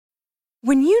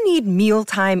When you need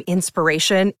mealtime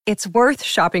inspiration, it's worth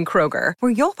shopping Kroger,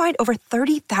 where you'll find over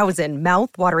 30,000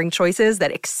 mouth-watering choices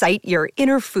that excite your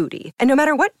inner foodie. And no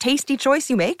matter what tasty choice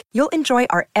you make, you'll enjoy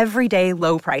our everyday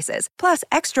low prices, plus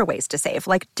extra ways to save,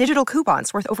 like digital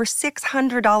coupons worth over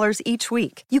 $600 each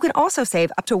week. You can also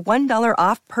save up to $1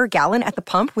 off per gallon at the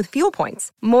pump with fuel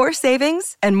points. More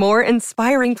savings and more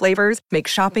inspiring flavors make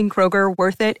shopping Kroger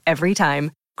worth it every time.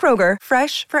 Kroger,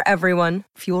 fresh for everyone.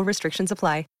 Fuel restrictions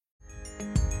apply.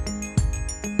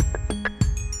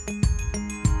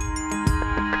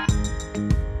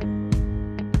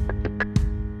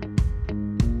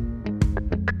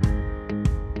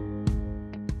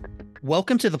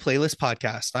 Welcome to the Playlist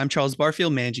Podcast. I'm Charles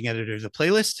Barfield, managing editor of the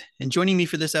Playlist, and joining me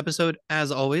for this episode,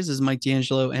 as always, is Mike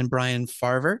D'Angelo and Brian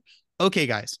Farver. Okay,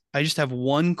 guys, I just have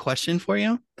one question for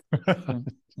you.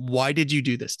 Why did you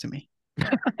do this to me?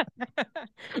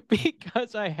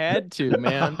 Because I had to,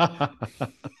 man.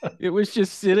 It was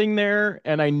just sitting there,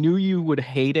 and I knew you would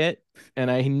hate it, and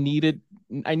I needed it.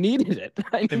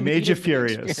 It made you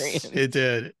furious. It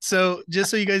did. So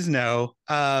just so you guys know,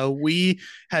 we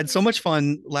had so much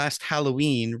fun last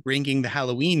Halloween ranking the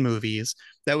Halloween movies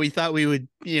that we thought we would,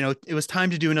 it was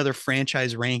time to do another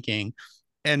franchise ranking.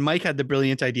 And Mike had the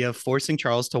brilliant idea of forcing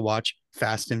Charles to watch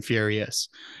Fast and Furious.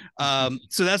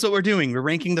 So that's what we're doing. We're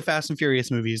ranking the Fast and Furious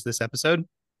movies this episode.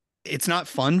 It's not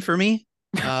fun for me.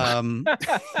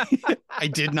 I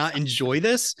did not enjoy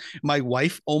this. My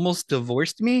wife almost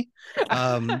divorced me.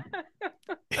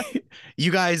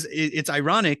 You guys, it's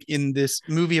ironic in this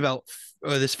movie about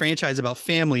this franchise about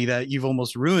family that you've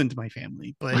almost ruined my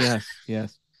family. But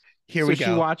yes. Here we go.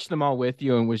 She watched them all with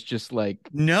you and was just like,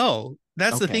 no.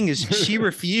 That's the thing is she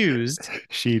refused.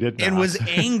 She did not. And was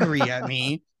angry at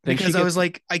me. Because I was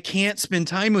like, I can't spend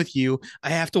time with you.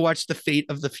 I have to watch The Fate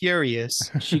of the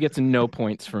Furious. She gets no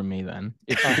points from me then.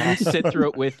 If she didn't sit through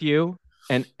it with you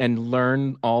and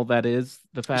learn all that is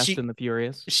the Fast and the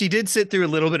Furious. She did sit through a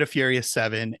little bit of Furious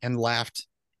 7 and laughed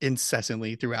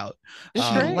incessantly throughout.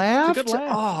 Laughed?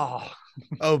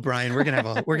 Oh, Brian, we're gonna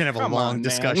have a long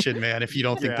discussion, man. If you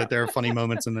don't think that there are funny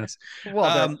moments in this,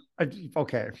 well,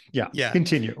 okay, yeah.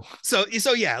 Continue. So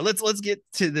yeah, let's get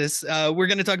to this. We're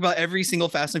gonna talk about every single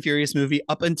Fast and Furious movie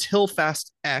up until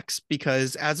Fast X,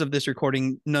 because as of this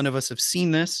recording, none of us have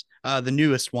seen this, the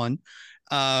newest one.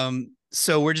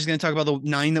 So we're just gonna talk about the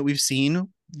 9 that we've seen.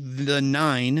 The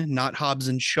 9, not Hobbs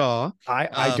and Shaw.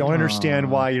 I don't understand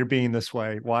why you're being this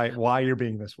way. Why you're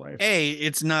being this way?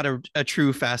 It's not a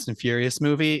true Fast and Furious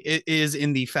movie. It is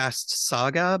in the Fast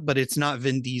saga, but it's not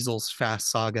Vin Diesel's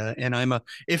Fast saga. And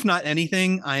if not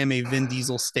anything, I am a Vin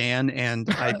Diesel stan, and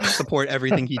I support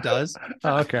everything he does.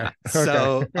 Okay.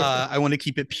 So I want to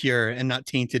keep it pure and not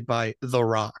tainted by The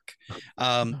Rock.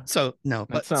 So no,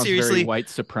 but sounds seriously, very white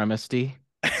supremacy.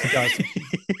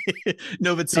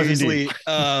 No, but seriously,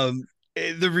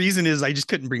 the reason is I just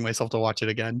couldn't bring myself to watch it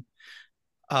again.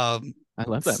 I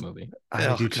love that movie.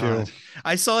 I do too.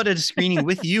 I saw it at a screening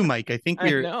with you, Mike. I think I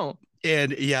know.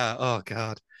 And yeah, oh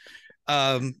god.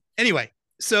 Anyway,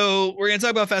 so we're gonna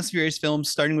talk about Fast and Furious films,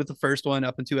 starting with the first one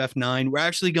up into F9. We're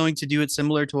actually going to do it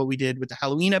similar to what we did with the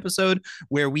Halloween episode,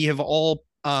 where we have all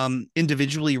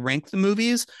individually rank the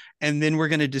movies, and then we're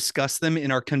going to discuss them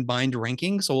in our combined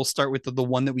ranking. So we'll start with the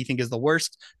one that we think is the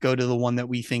worst, go to the one that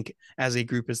we think as a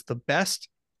group is the best.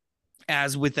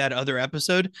 As with that other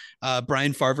episode,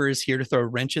 Brian Farver is here to throw a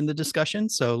wrench in the discussion,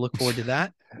 so look forward to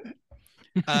that.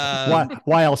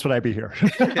 Why else would I be here?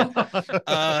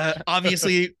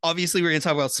 Obviously we're going to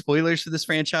talk about spoilers for this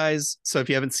franchise, so if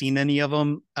you haven't seen any of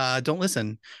them, don't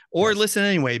listen, or listen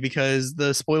anyway, because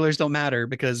the spoilers don't matter,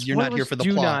 because you're not here for the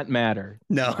plot. Do not matter.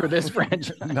 No, for this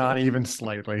franchise. Not even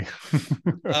slightly.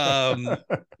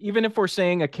 Even if we're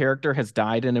saying a character has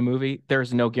died in a movie,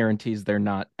 there's no guarantees they're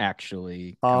not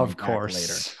actually of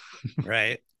course later.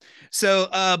 Right. So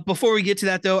before we get to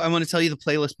that, though, I want to tell you the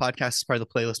Playlist Podcast is part of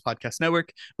the Playlist Podcast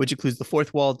Network, which includes The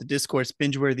Fourth Wall, The Discourse,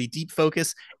 Binge-Worthy, Deep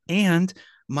Focus, and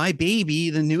my baby,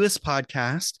 the newest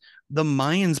podcast, the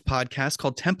Mayans podcast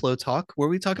called Templo Talk, where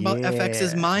we talk about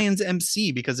FX's Mayans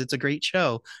MC, because it's a great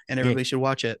show and everybody should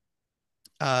watch it.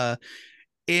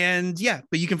 And yeah,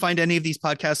 but you can find any of these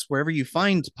podcasts wherever you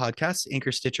find podcasts: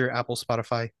 Anchor, Stitcher, Apple,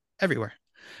 Spotify, everywhere.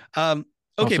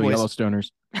 Okay, also, boys.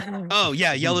 Yellowstoners. Oh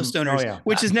yeah, Yellowstoners,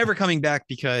 which is never coming back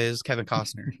because Kevin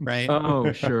Costner, right?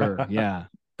 Oh sure, yeah.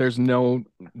 There's no,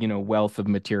 wealth of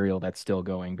material that's still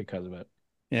going because of it.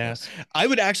 Yes, I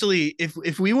would actually,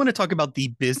 if we want to talk about the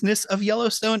business of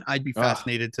Yellowstone, I'd be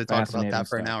fascinated to talk about that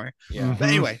for an hour. Yeah. But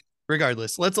anyway,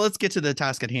 regardless, let's get to the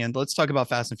task at hand. Let's talk about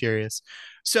Fast and Furious.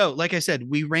 So, like I said,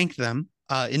 we rank them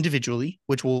individually,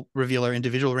 which will reveal our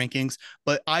individual rankings,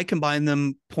 but I combine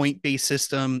them point-based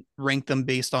system, rank them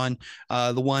based on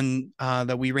the one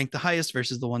that we rank the highest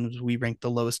versus the ones we rank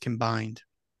the lowest combined.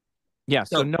 Yeah,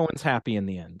 so So- no one's happy in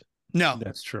the end. No.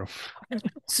 That's true.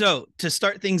 So to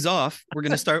start things off, we're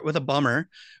going to start with a bummer,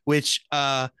 which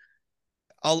I'll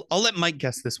let Mike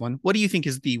guess this one. What do you think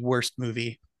is the worst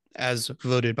movie as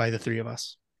voted by the three of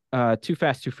us? Too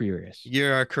Fast, Too Furious.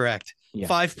 You are correct. Yeah.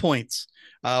 5 points.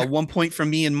 1 point from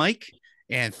me and Mike,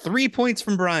 and 3 points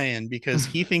from Brian because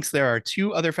he thinks there are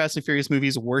 2 other Fast and Furious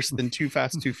movies worse than Too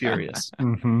Fast, Too Furious.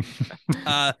 Mhm.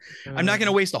 I'm not going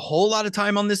to waste a whole lot of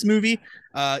time on this movie.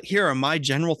 Here are my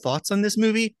general thoughts on this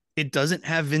movie. It doesn't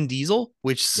have Vin Diesel,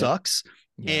 which sucks.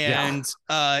 Yeah. And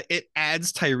it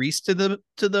adds Tyrese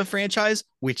to the franchise,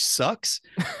 which sucks.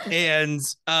 and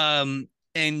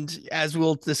as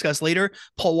we'll discuss later,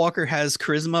 Paul Walker has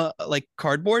charisma like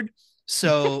cardboard.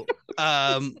 So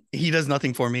he does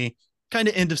nothing for me. Kind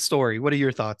of end of story. What are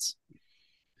your thoughts?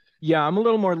 Yeah, I'm a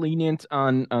little more lenient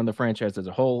on the franchise as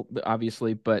a whole,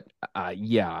 obviously, but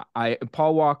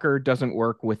Paul Walker doesn't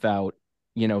work without,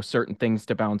 certain things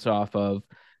to bounce off of.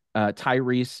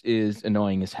 Tyrese is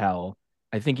annoying as hell.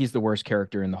 I think he's the worst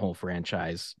character in the whole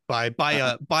franchise. By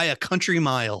a country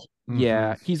mile.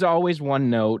 Yeah, he's always one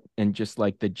note and just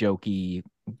like the jokey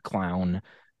clown.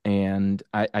 And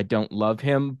I don't love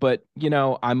him, but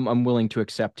I'm willing to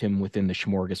accept him within the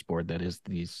smorgasbord that is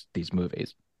these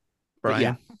movies. Brian? But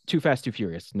yeah, Too Fast, Too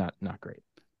Furious, not great.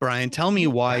 Brian, tell me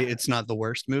why it's not the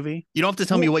worst movie. You don't have to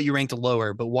tell me what you ranked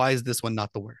lower, but why is this one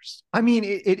not the worst? I mean,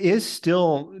 it is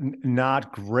still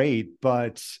not great,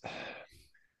 but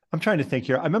I'm trying to think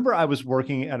here. I remember I was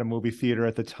working at a movie theater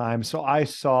at the time, so I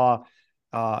saw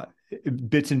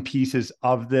bits and pieces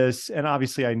of this, and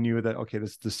obviously I knew that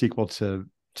this is the sequel to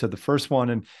the first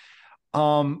one, and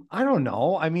I don't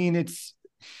know. I mean, it's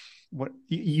what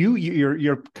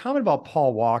your comment about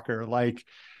Paul Walker, like.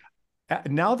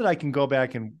 Now that I can go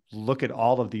back and look at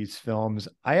all of these films,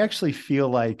 I actually feel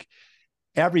like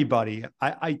everybody,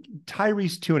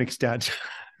 Tyrese to an extent,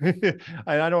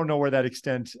 I don't know where that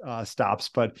extent stops,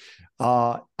 but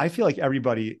I feel like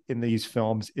everybody in these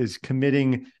films is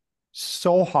committing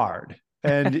so hard.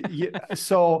 And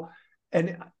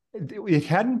it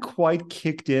hadn't quite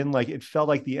kicked in. Like it felt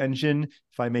like the engine,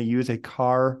 if I may use a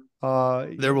car.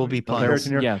 There will be puns.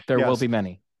 There will be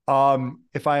many.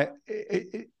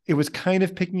 It was kind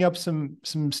of picking up some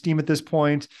steam at this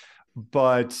point,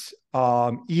 but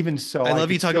even so, I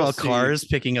love you talking about cars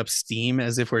picking up steam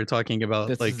as if we're talking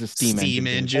about like steam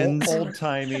engines. Old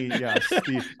timey, yes.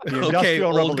 The okay,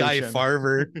 old revolution. Guy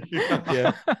Farver.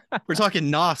 Yeah, we're talking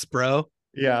NOS, bro.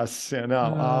 Yes, yeah,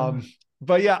 no.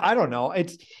 But yeah, I don't know.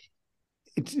 It's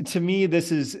to me,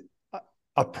 this is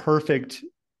a perfect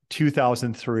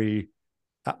 2003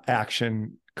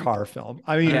 action car film.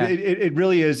 I mean, it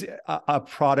really is a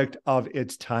product of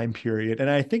its time period. And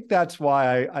I think that's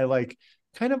why I like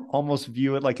kind of almost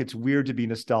view it like it's weird to be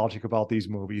nostalgic about these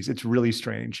movies. It's really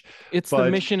strange. It's the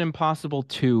Mission Impossible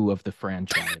 2 of the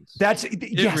franchise.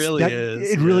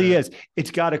 It really is.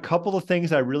 It's got a couple of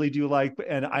things I really do like,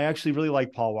 and I actually really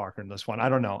like Paul Walker in this one. I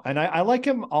don't know. And I like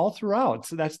him all throughout.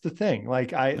 So that's the thing.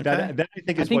 Like I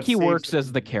think he works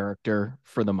as the character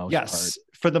for the most part. Yes,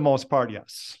 for the most part,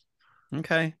 yes.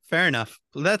 Okay, fair enough.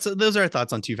 Those are our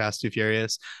thoughts on Too Fast, Too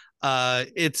Furious.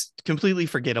 It's completely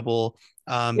forgettable.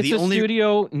 It's the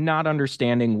studio not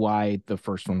understanding why the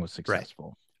first one was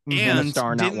successful. Right. And the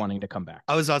star not wanting to come back.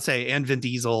 I was about to say, and Vin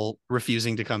Diesel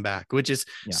refusing to come back, which is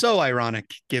so ironic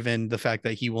given the fact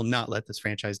that he will not let this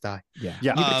franchise die. Yeah.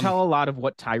 You can tell a lot of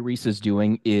what Tyrese is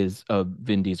doing is a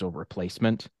Vin Diesel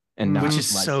replacement and not which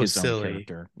is like so his silly. own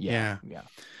character. Yeah.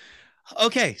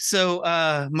 Okay, so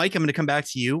Mike, I'm going to come back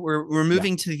to you. We're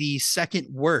moving to the second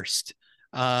worst.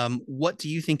 What do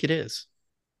you think it is?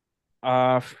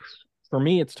 For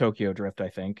me, it's Tokyo Drift, I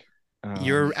think.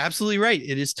 You're absolutely right.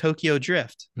 It is Tokyo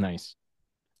Drift. Nice.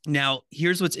 Now,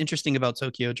 here's what's interesting about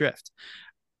Tokyo Drift.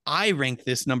 I ranked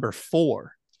this number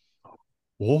 4.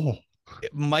 Whoa.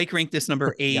 Mike ranked this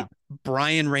number 8. Yeah.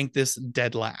 Brian ranked this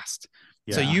dead last.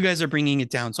 Yeah. So you guys are bringing it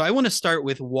down. So I want to start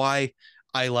with why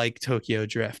I like Tokyo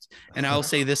Drift. And I'll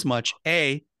say this much.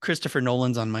 A, Christopher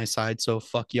Nolan's on my side, so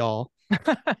fuck y'all.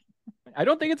 I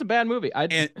don't think it's a bad movie.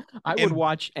 I would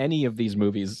watch any of these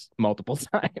movies multiple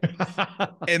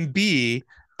times. And B,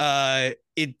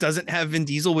 it doesn't have Vin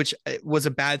Diesel, which was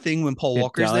a bad thing when Paul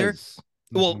Walker's there.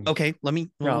 Well, okay,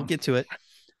 we'll get to it.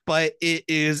 But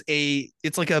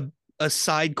it's like a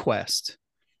side quest.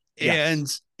 Yes. And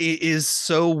it is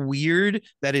so weird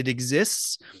that it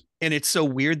exists. And it's so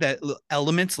weird that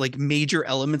elements, like major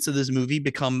elements of this movie,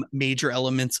 become major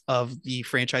elements of the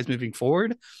franchise moving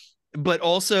forward. But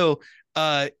also,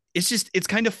 it's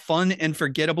kind of fun and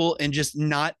forgettable and just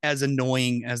not as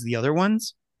annoying as the other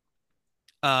ones.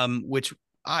 Which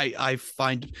I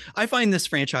find this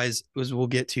franchise, as we'll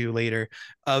get to later,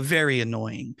 very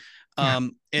annoying,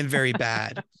 and very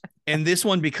bad. And this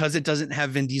one, because it doesn't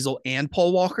have Vin Diesel and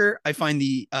Paul Walker, I find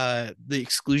the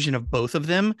exclusion of both of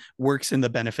them works in the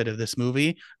benefit of this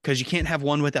movie, because you can't have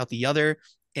one without the other.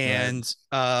 And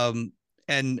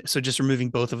and so just removing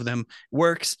both of them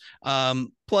works.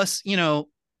 Plus,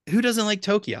 who doesn't like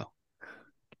Tokyo?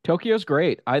 Tokyo's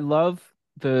great. I love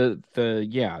the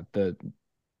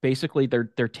basically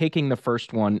they're taking the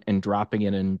first one and dropping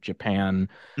it in Japan,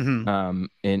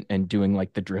 and doing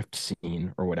like the drift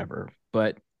scene or whatever.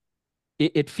 But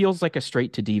it feels like a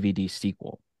straight to DVD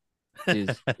sequel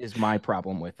is my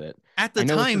problem with it. At the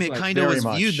time, it kind of was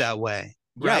viewed that way,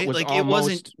 right? It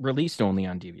wasn't released only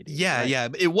on DVD. Yeah, yeah,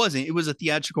 it wasn't. It was a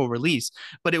theatrical release,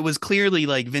 but it was clearly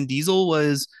like Vin Diesel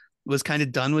was kind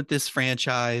of done with this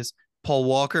franchise. Paul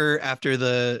Walker, after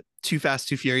the Too Fast,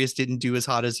 Too Furious didn't do as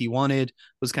hot as he wanted,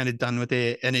 was kind of done with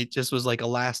it, and it just was like a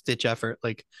last ditch effort.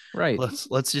 Like, right, let's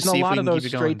just see a lot if we of can those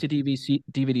keep it straight going. to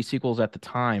DVD sequels at the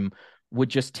time would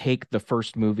just take the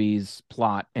first movie's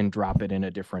plot and drop it in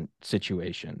a different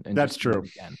situation. And that's true.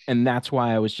 Again. And that's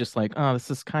why I was just like, oh,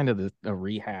 this is kind of a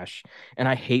rehash. And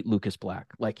I hate Lucas Black.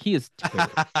 Like, he is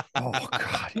terrible. Oh,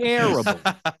 God. Terrible.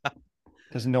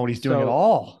 Doesn't know what he's doing at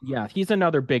all. Yeah, he's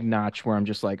another big notch where I'm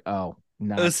just like, oh,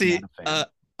 not a fan.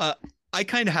 I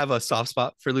kind of have a soft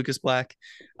spot for Lucas Black.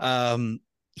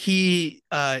 His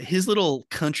little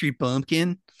country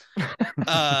bumpkin,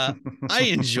 I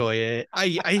enjoy it.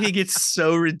 I think it's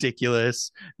so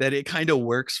ridiculous that it kind of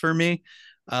works for me.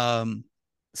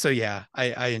 So yeah,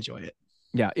 I enjoy it.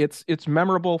 Yeah, it's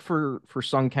memorable for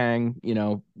Sung Kang,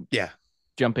 yeah,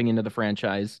 jumping into the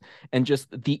franchise, and just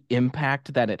the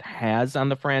impact that it has on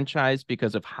the franchise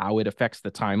because of how it affects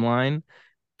the timeline.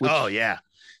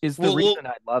 Is the reason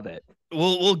I love it.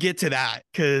 We'll get to that,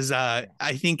 because I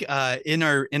think in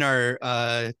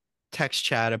our text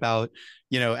chat about,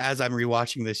 as I'm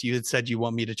rewatching this, you had said you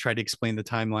want me to try to explain the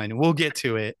timeline, and we'll get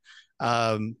to it.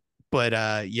 But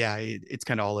it's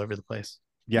kind of all over the place.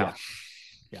 Yeah.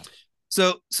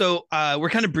 So we're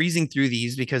kind of breezing through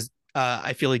these because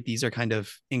I feel like these are kind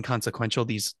of inconsequential.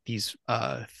 These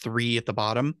three at the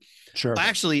bottom. Sure.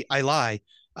 Actually, I lie.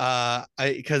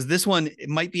 Because this one, it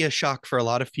might be a shock for a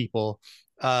lot of people.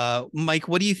 Mike,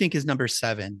 what do you think is number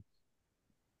 7?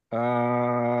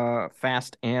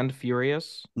 Fast and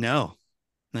Furious? No.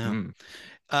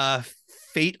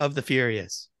 Fate of the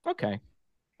Furious. Okay.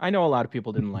 I know a lot of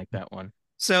people didn't like that one.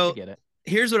 So I get it.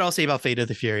 Here's what I'll say about Fate of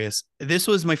the Furious. This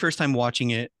was my first time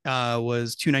watching it,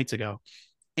 was 2 nights ago.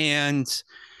 And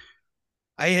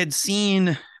I had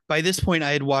seen, by this point,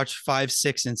 I had watched 5,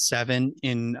 6, and 7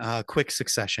 in quick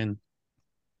succession.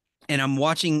 And I'm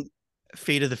watching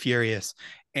Fate of the Furious,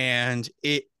 and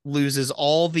it loses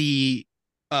all the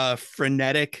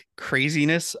frenetic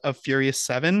craziness of Furious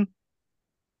 7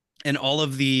 and all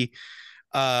of the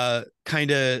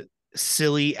kind of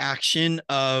silly action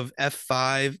of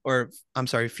F5, or I'm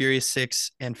sorry, Furious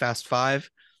 6 and Fast 5.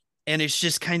 And it's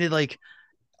just kind of like,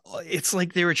 it's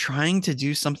like they were trying to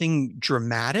do something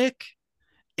dramatic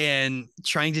and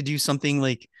trying to do something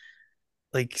like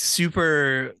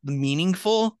super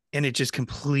meaningful, and it just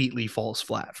completely falls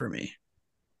flat for me.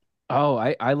 Oh,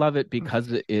 I love it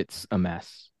because it's a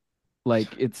mess. Like,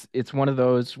 it's one of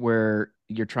those where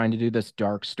you're trying to do this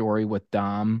dark story with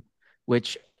Dom,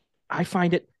 which I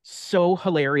find it so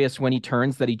hilarious when he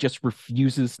turns that he just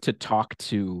refuses to talk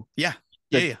to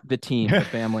the team, the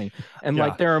family. And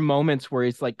like, there are moments where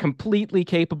he's like completely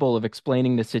capable of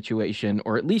explaining the situation,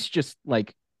 or at least just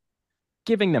like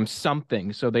giving them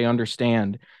something so they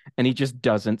understand, and he just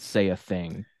doesn't say a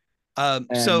thing. Oh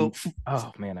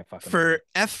man, I fucking for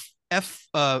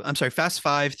I'm sorry, Fast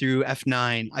 5 through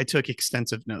F9, I took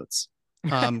extensive notes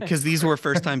because these were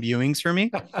first time viewings for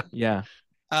me. Yeah.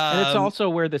 And it's also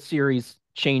where the series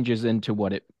changes into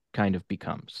what it kind of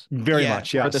becomes. Very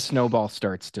much, yes. Where the snowball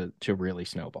starts to really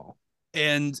snowball.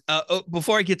 And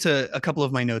before I get to a couple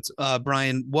of my notes,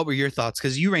 Brian, what were your thoughts?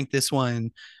 Because you ranked this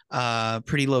one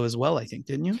pretty low as well, I think,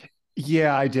 didn't you?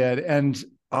 Yeah, I did. And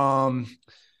I'm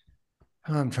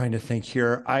trying to think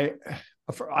here. I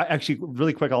actually,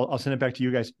 really quick, I'll send it back to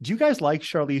you guys. Do you guys like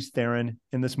Charlize Theron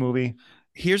in this movie?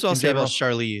 Here's what I'll say about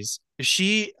Charlize.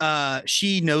 She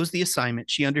knows the assignment.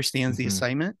 She understands the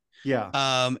assignment.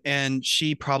 Yeah. And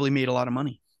she probably made a lot of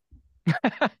money.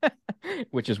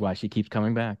 Which is why she keeps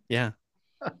coming back. Yeah.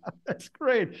 That's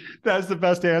great. That's the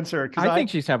best answer. I think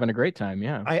she's having a great time.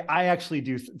 Yeah. I actually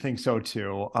do think so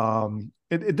too.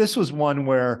 This was one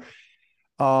where,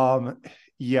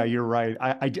 yeah, you're right.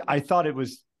 I thought it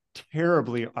was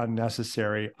terribly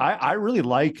unnecessary. I really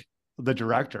like the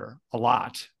director a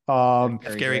lot.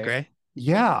 Gary Gray.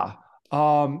 Yeah.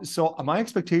 So my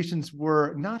expectations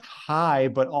were not high,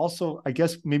 but also I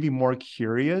guess maybe more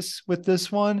curious with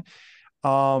this one.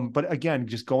 But again,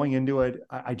 just going into it,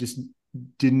 I just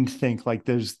didn't think like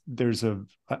there's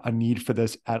a need for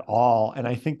this at all. And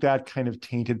I think that kind of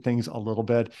tainted things a little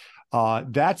bit.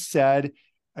 That said,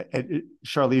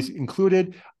 Charlize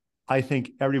included, I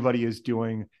think everybody is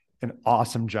doing an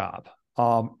awesome job.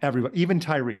 Everybody, even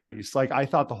Tyrese, like I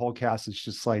thought the whole cast is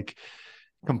just like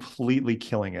completely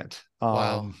killing it.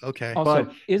 Wow. Okay. Also,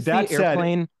 but is the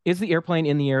airplane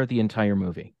in the air the entire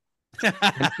movie?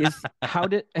 Is how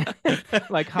did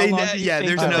like how long do you think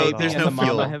there's no the mama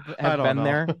fuel. have been know.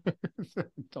 there?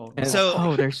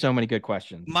 So there's so many good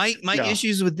questions. My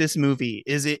issues with this movie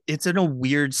is it's in a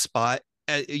weird spot.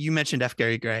 You mentioned F.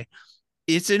 Gary Gray.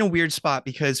 It's in a weird spot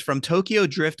because from Tokyo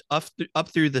Drift up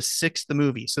through the 6th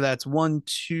movie, so that's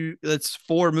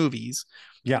 4 movies.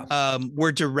 Yeah.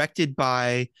 Were directed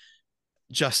by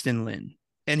Justin Lin,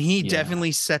 and he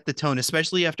definitely set the tone,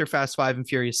 especially after Fast 5 and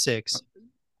Furious 6.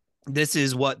 This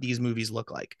is what these movies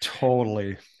look like.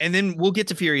 Totally. And then we'll get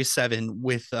to Furious 7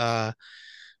 with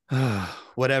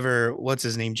what's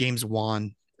his name, James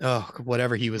Wan.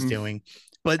 Whatever he was doing.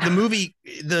 But the movie,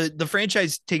 the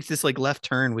franchise takes this like left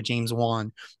turn with James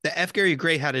Wan. The F. Gary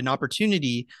Gray had an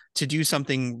opportunity to do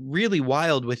something really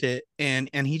wild with it, and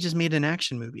he just made an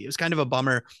action movie. It was kind of a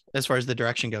bummer as far as the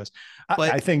direction goes.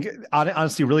 But I think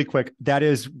honestly, really quick, that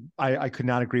is I could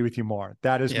not agree with you more.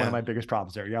 That is one of my biggest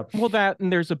problems there. Yep. Well, that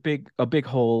and there's a big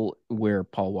hole where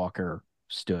Paul Walker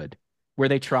stood, where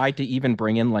they tried to even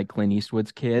bring in like Clint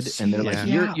Eastwood's kid, and they're like,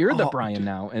 "You're the Brian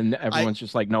now," and everyone's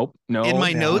just like, "Nope, no." In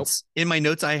my notes,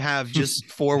 I have just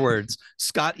 4 words: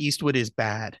 Scott Eastwood is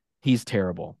bad. He's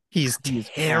terrible. He's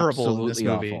terrible in this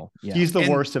movie. Awful. Yeah. He's the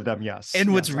worst of them. Yes.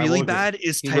 And what's really bad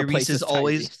is Tyrese is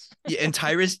always. Tyrese. And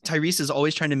Tyrese is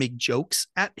always trying to make jokes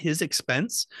at his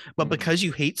expense, but because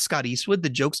you hate Scott Eastwood, the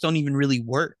jokes don't even really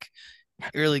work.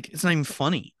 You're like, it's not even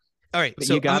funny. All right, but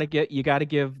so you gotta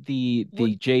give the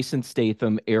Jason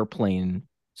Statham airplane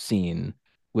scene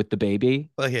with the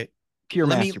baby. Okay, pure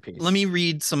masterpiece. Let me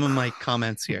read some of my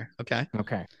comments here. Okay.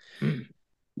 Okay.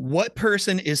 What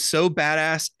person is so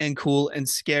badass and cool and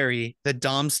scary that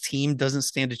Dom's team doesn't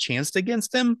stand a chance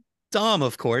against him? Dom,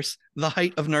 of course, the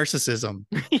height of narcissism.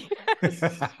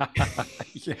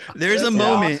 There's a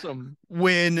moment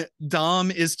when Dom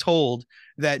is told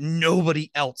that nobody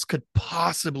else could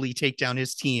possibly take down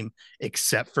his team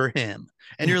except for him.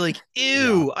 And you're like,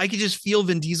 ew, I could just feel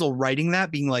Vin Diesel writing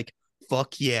that, being like,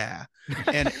 fuck yeah.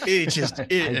 And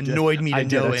it annoyed me to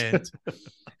no end.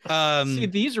 See,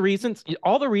 these reasons,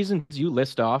 all the reasons you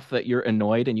list off that you're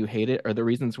annoyed and you hate it are the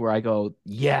reasons where I go,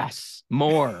 yes,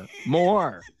 more.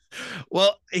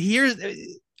 Well,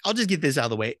 I'll just get this out of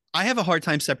the way. I have a hard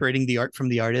time separating the art from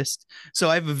the artist. So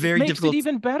I have a very difficult. Makes it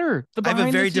even better. I have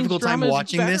a very difficult time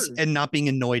watching this and not being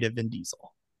annoyed at Vin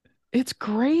Diesel. It's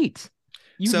great.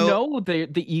 You know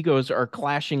the egos are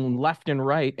clashing left and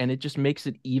right, and it just makes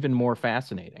it even more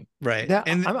fascinating. Right.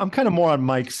 And I'm kind of more on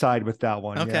Mike's side with that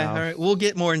one. Okay. All right. We'll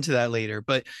get more into that later.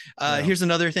 But here's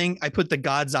another thing. I put the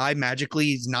God's eye magically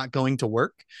is not going to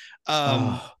work.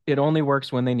 It only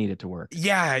works when they need it to work.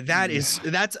 Yeah,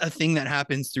 that's a thing that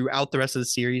happens throughout the rest of the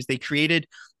series. They created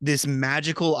this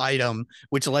magical item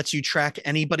which lets you track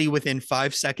anybody within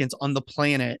 5 seconds on the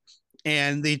planet.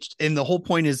 And the whole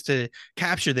point is to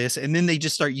capture this, and then they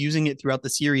just start using it throughout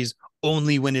the series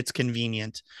only when it's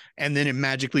convenient, and then it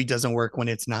magically doesn't work when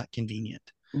it's not convenient.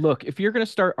 Look, if you're going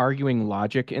to start arguing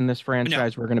logic in this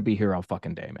franchise, we're going to be here all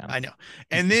fucking day, man. I know.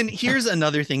 And then here's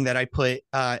another thing that I put.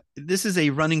 This is a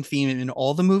running theme in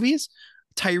all the movies.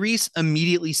 Tyrese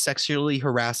immediately sexually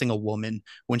harassing a woman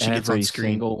when she gets on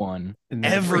screen.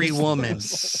 Every woman.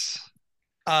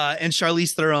 And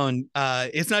Charlize Theron,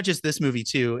 it's not just this movie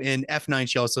too. In F9,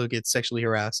 she also gets sexually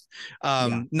harassed.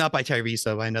 Not by Tyrese,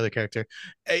 though, by another character.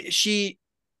 She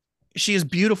is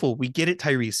beautiful. We get it,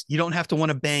 Tyrese. You don't have to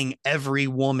want to bang every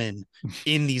woman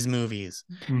in these movies,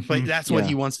 but that's what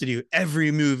he wants to do.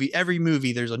 Every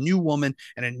movie, there's a new woman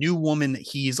and a new woman that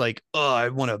he's like, oh, I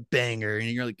want to bang her, and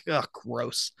you're like, oh,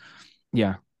 gross.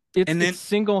 Yeah, it's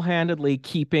single-handedly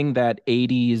keeping that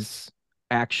 80s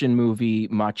action movie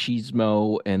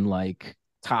machismo and like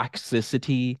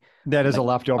toxicity that is a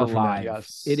leftover alive. From that.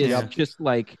 Yes, it is just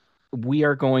like we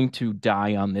are going to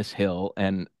die on this hill,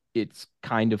 and it's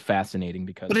kind of fascinating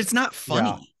because but it's not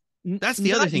funny. That's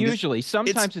the other thing. Usually,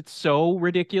 sometimes it's so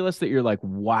ridiculous that you're like,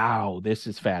 wow, this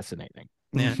is fascinating.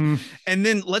 Yeah. And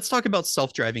then let's talk about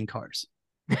self-driving cars.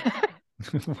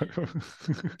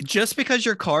 Just because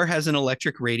your car has an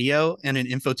electric radio and an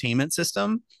infotainment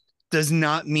system does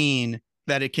not mean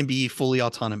that it can be fully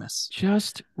autonomous.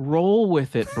 Just roll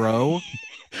with it, bro.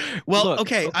 Well, look,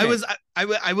 okay. I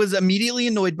was immediately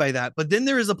annoyed by that, but then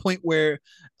there is a point where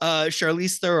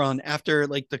Charlize Theron, after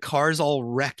like the cars all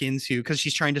wreck into, because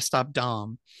she's trying to stop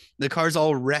Dom, the cars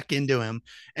all wreck into him,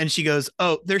 and she goes,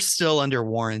 "Oh, they're still under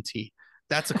warranty."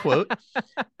 That's a quote,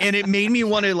 and it made me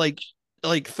want to like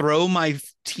throw my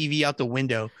TV out the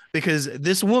window, because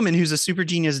this woman who's a super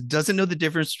genius doesn't know the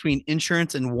difference between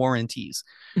insurance and warranties.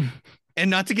 And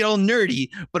not to get all nerdy,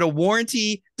 but a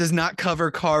warranty does not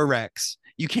cover car wrecks.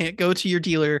 You can't go to your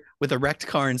dealer with a wrecked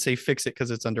car and say fix it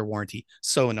because it's under warranty.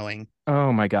 So annoying.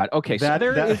 Oh my God. Okay, so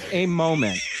there is a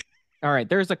moment. All right,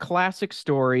 there's a classic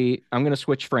story. I'm going to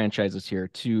switch franchises here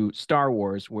to Star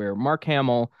Wars, where Mark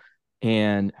Hamill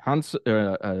and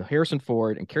Harrison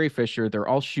Ford and Carrie Fisher, they're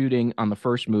all shooting on the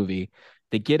first movie.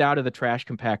 They get out of the trash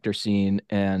compactor scene,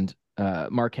 and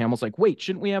Mark Hamill's like, wait,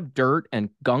 shouldn't we have dirt and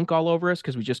gunk all over us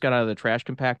because we just got out of the trash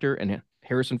compactor? And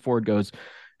Harrison Ford goes,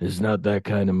 it's not that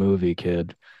kind of movie,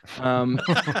 kid. And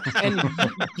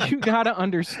you got to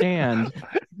understand,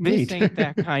 this ain't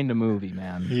that kind of movie,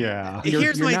 man. Yeah.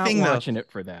 Here's my thing, though. You're not watching it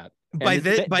for that. By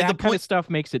the kind point of stuff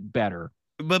makes it better.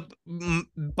 But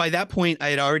by that point,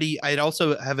 I'd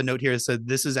also have a note here that said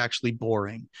this is actually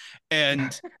boring.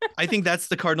 And I think that's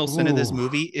the cardinal sin of this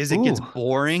movie, is it gets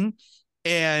boring.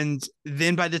 And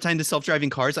then by the time the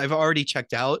self-driving cars, I've already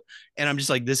checked out, and I'm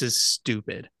just like, this is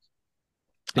stupid.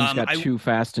 Things got too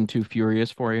fast and too furious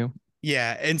for you.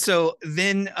 Yeah. And so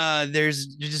then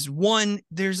there's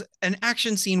an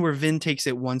action scene where Vin takes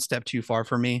it one step too far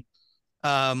for me,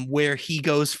 where he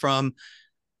goes from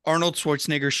Arnold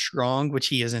Schwarzenegger strong, which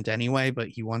he isn't anyway, but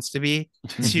he wants to be,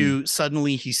 to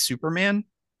suddenly he's Superman.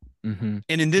 Mm-hmm.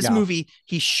 And in this movie,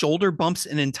 he shoulder bumps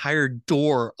an entire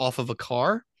door off of a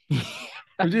car,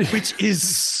 which is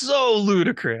so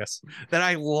ludicrous that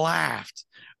I laughed.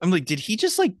 I'm like, did he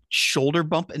just like shoulder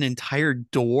bump an entire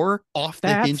door off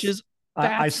the hinges?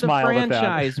 That's I smiled the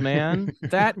franchise, at that. man.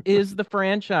 That is the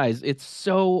franchise. It's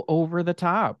so over the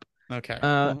top. Okay.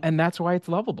 And that's why it's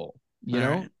lovable, you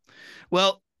know? Right.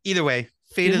 Well, either way,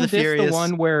 Fate of the Isn't this Furious. the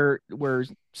one where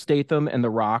Statham and The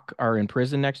Rock are in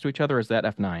prison next to each other? Or is that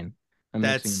F9?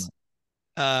 That's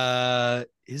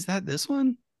is that this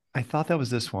one? I thought that was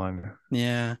this one.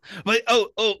 Yeah. But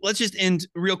let's just end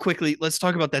real quickly. Let's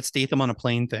talk about that Statham on a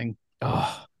plane thing.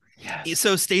 Oh, yes.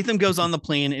 So Statham goes on the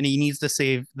plane and he needs to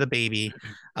save the baby.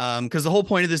 Because the whole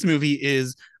point of this movie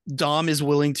is Dom is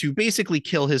willing to basically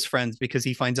kill his friends because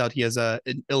he finds out he has an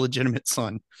illegitimate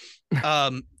son.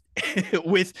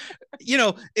 With,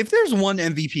 if there's one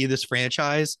MVP of this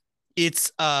franchise,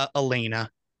 it's Elena.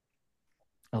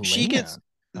 She gets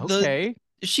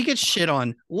she gets shit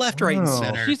on left, right, and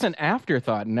center. She's an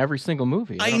afterthought in every single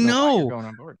movie. I know. You're going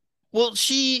on board. Well,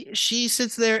 she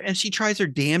sits there and she tries her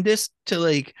damnedest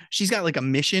to she's got like a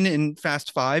mission in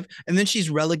Fast 5, and then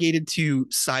she's relegated to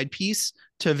side piece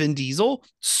to Vin Diesel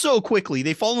so quickly.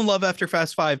 They fall in love after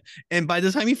Fast 5, and by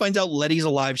the time he finds out Letty's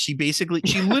alive, she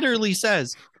literally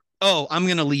says, "Oh, I'm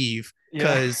gonna leave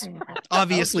because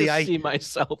obviously I see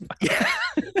myself." Yeah.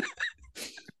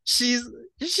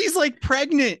 She's like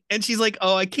pregnant, and she's like,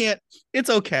 "Oh, I can't. It's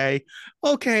okay.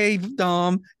 Okay,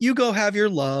 Dom, you go have your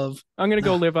love. I'm going to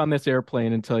go live on this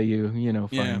airplane until you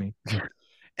find me."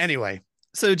 Anyway,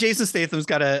 so Jason Statham's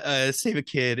got to save a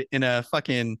kid in a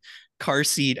fucking car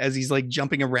seat as he's like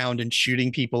jumping around and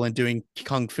shooting people and doing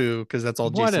kung fu, because that's all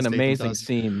Jason Statham What an amazing does.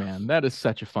 Scene, man. That is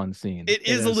such a fun scene. It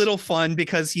is a little fun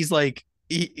because he's like,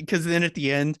 because then at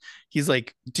the end, he's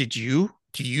like, do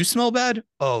you smell bad?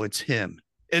 Oh, it's him.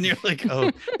 And you're like,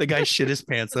 oh, the guy shit his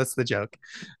pants. That's the joke.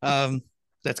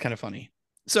 That's kind of funny.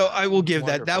 So I will give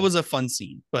that was a fun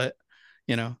scene, but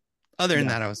other than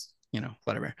that, I was,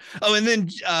 whatever. Oh, and then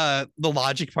the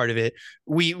logic part of it,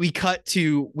 we cut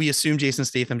to, we assume Jason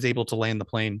Statham's able to land the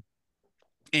plane.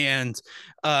 And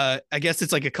I guess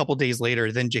it's like a couple days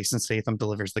later, then Jason Statham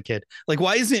delivers the kid. Like,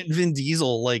 why isn't Vin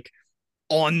Diesel like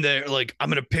on there? Like, I'm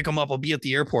going to pick him up. I'll be at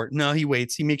the airport. No, he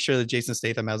waits. He makes sure that Jason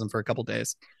Statham has him for a couple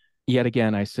days. Yet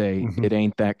again, I say it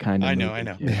ain't that kind of I know.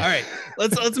 All right,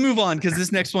 let's move on, because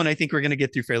this next one I think we're gonna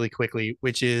get through fairly quickly,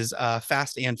 which is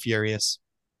Fast and Furious.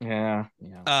 Yeah.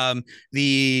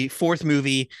 The fourth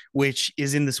movie, which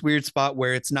is in this weird spot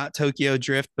where it's not Tokyo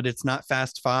Drift, but it's not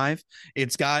Fast 5.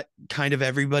 It's got kind of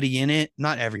everybody in it.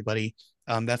 Not everybody.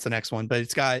 That's the next one, but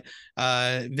it's got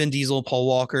Vin Diesel, Paul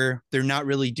Walker. They're not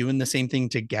really doing the same thing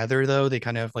together though. They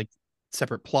kind of have like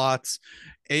separate plots.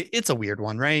 It's a weird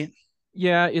one, right?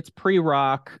 Yeah, it's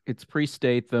pre-Rock, it's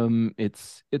pre-Statham.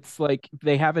 It's like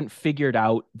they haven't figured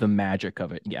out the magic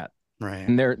of it yet. Right.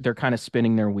 And they're kind of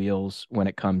spinning their wheels when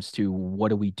it comes to what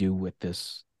do we do with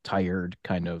this tired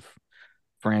kind of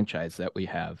franchise that we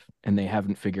have. And they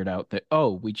haven't figured out that,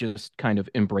 oh, we just kind of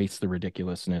embrace the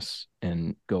ridiculousness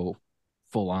and go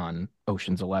full on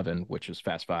Ocean's 11, which is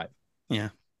Fast 5. Yeah.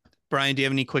 Brian, do you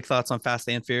have any quick thoughts on Fast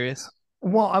and Furious?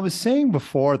 Well, I was saying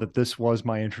before that this was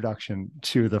my introduction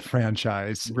to the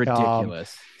franchise.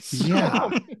 Ridiculous. Yeah.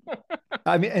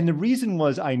 I mean, and the reason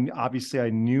was I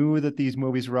knew that these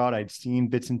movies were out. I'd seen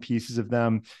bits and pieces of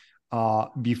them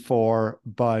before,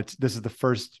 but this is the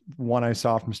first one I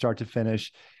saw from start to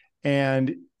finish.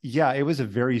 And yeah, it was a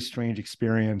very strange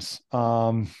experience.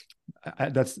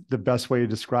 That's the best way to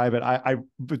describe it.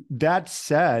 But that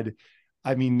said,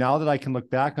 I mean, now that I can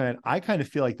look back on it, I kind of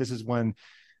feel like this is when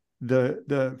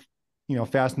the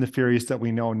Fast and the Furious that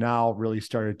we know now really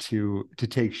started to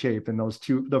take shape. And those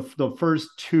two, the first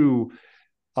two,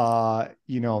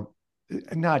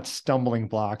 not stumbling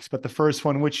blocks, but the first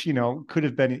one, which could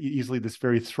have been easily this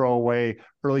very throwaway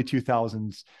early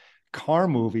 2000s car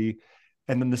movie,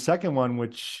 and then the second one,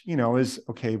 which is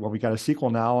okay. Well, we got a sequel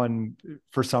now, and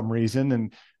for some reason,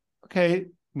 and okay,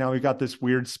 now we got this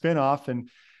weird spinoff, and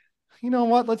you know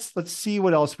what? Let's see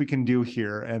what else we can do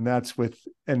here. And that's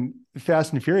and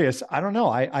Fast and Furious. I don't know.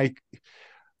 I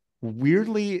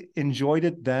weirdly enjoyed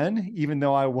it then, even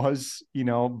though I was,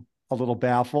 a little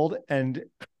baffled, and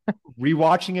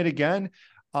rewatching it again,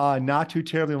 not too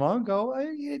terribly long ago.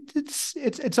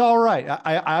 It's all right.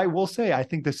 I will say, I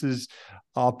think this is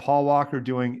Paul Walker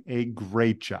doing a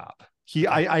great job.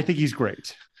 I think he's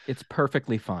great. It's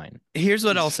perfectly fine. Here's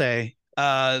what I'll say.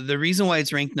 The reason why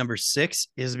it's ranked number 6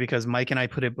 is because Mike and I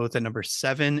put it both at number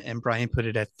 7 and Brian put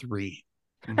it at 3.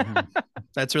 Mm-hmm.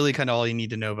 That's really kind of all you need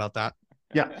to know about that.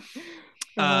 Yeah.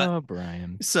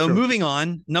 Brian. So True. Moving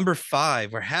on, number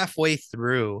 5, we're halfway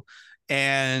through.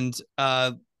 And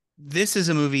this is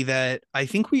a movie that I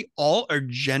think we all are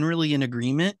generally in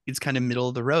agreement. It's kind of middle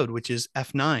of the road, which is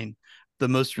F9, the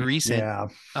most recent.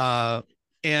 Yeah.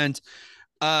 And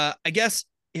I guess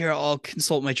here I'll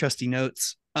consult my trusty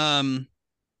notes. F9,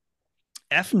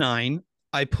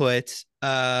 I put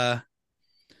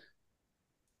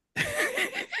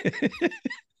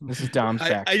This is Dom's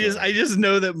back. I just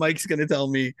know that Mike's gonna tell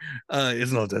me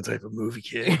it's not that type of movie,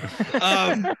 kid.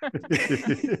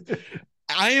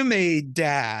 I am a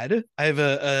dad. I have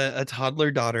a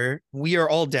toddler daughter. We are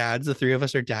all dads. The three of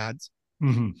us are dads.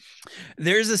 Mm-hmm.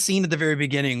 There's a scene at the very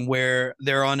beginning where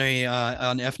they're on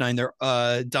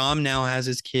F9. Dom now has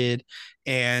his kid,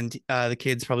 and the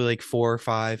kid's probably like 4 or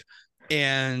 5,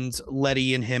 and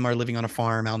Letty and him are living on a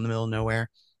farm out in the middle of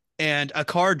nowhere, and a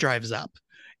car drives up,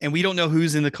 and we don't know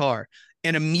who's in the car,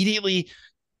 and immediately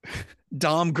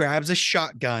Dom grabs a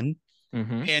shotgun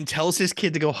and tells his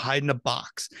kid to go hide in a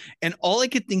box. And all I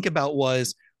could think about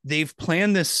was, they've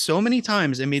planned this so many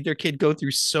times and made their kid go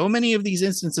through so many of these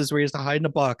instances where he has to hide in a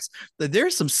box, that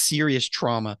there's some serious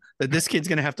trauma that this kid's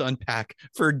going to have to unpack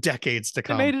for decades to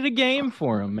come. They made it a game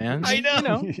for him, man. I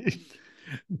know.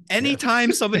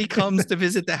 Anytime somebody comes to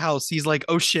visit the house, he's like,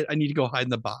 oh shit, I need to go hide in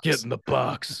the box. Get in the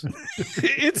box.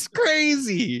 It's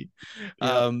crazy.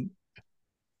 Yep.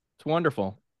 It's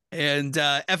wonderful. And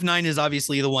F9 is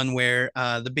obviously the one where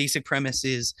the basic premise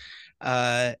is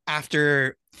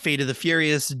after Fate of the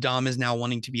Furious, Dom is now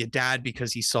wanting to be a dad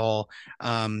because he saw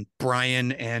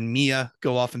Brian and Mia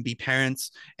go off and be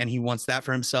parents, and he wants that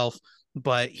for himself,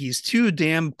 but he's too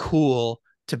damn cool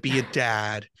to be a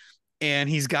dad, and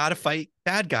he's got to fight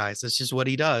bad guys. That's just what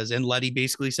he does. And Letty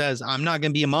basically says, I'm not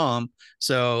going to be a mom,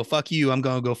 so fuck you. I'm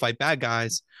going to go fight bad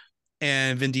guys.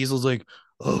 And Vin Diesel's like,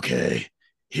 okay,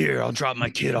 here, I'll drop my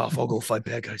kid off. I'll go fight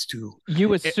bad guys too.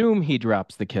 You assume he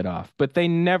drops the kid off, but they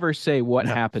never say what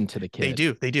happened to the kid. They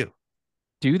do. They do.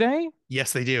 Do they?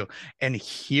 Yes, they do. And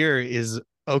here is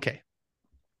okay.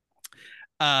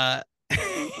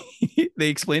 They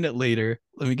explain it later.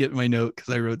 Let me get my note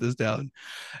because I wrote this down.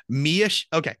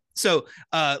 Okay, so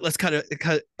let's cut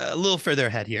a little further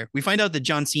ahead here. We find out that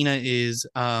John Cena is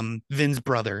Vin's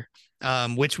brother,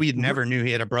 which we never knew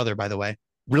he had a brother, by the way.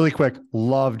 Really quick,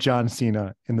 love John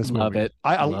Cena in this movie. Love it.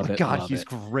 I love it. God, Love he's it.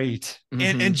 great.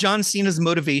 And John Cena's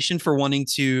motivation for wanting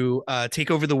to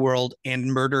take over the world and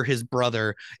murder his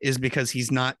brother is because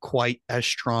he's not quite as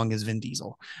strong as Vin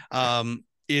Diesel.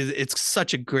 It's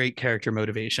such a great character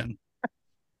motivation.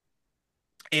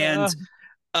 And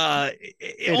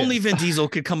only Vin Diesel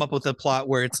could come up with a plot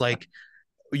where it's like,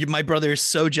 My brother is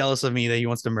so jealous of me that he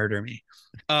wants to murder me.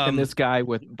 And this guy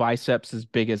with biceps as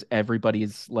big as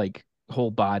everybody's like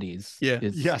whole bodies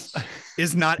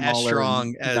is not as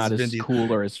strong as not Vin as Diesel.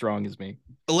 cool or as strong as me.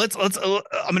 Let's I'm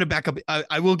gonna back up.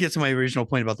 I will get to my original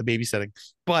point about the babysitting,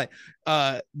 but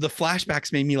the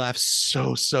flashbacks made me laugh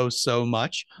so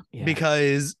much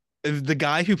because the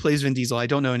guy who plays Vin Diesel, I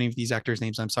don't know any of these actors'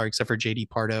 names, I'm sorry, except for JD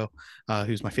Pardo,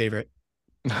 who's my favorite,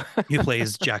 who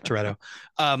plays Jack Toretto.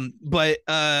 But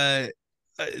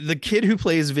the kid who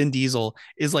plays Vin Diesel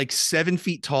is like 7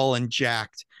 feet tall and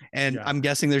jacked, and I'm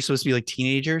guessing they're supposed to be like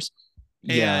teenagers.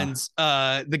 Yeah. And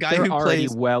the guy they're who already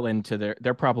plays well into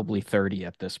they're probably 30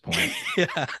 at this point.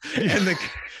 yeah. And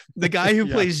the guy who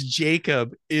plays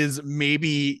Jacob is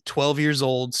maybe 12 years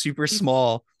old, super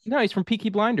small. No, he's from Peaky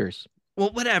Blinders.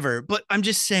 Well, whatever. But I'm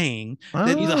just saying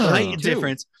that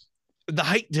the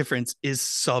height difference is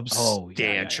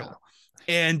substantial.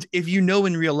 And if you know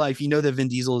in real life, you know that Vin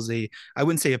Diesel is I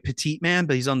wouldn't say a petite man,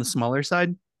 but he's on the smaller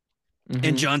side. Mm-hmm.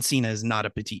 And John Cena is not a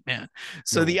petite man.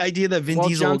 So the idea that Vin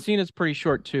Diesel... John Cena's pretty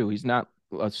short too. He's not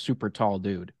a super tall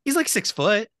dude. He's like 6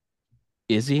 foot.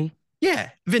 Is he? Yeah.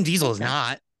 Vin Diesel is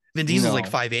not. Vin Diesel's like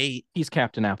 5'8". He's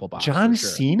Captain Applebox. John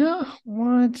Cena?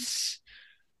 What?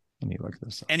 Let me look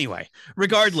this up. Anyway,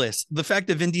 regardless, the fact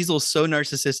that Vin Diesel is so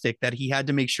narcissistic that he had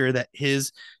to make sure that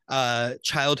his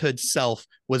childhood self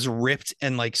was ripped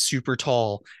and like super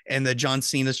tall, and that John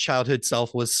Cena's childhood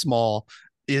self was small,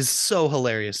 is so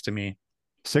hilarious to me.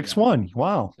 6'1".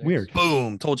 Wow. Weird.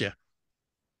 Boom. Told you.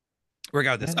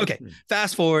 Regardless. Okay.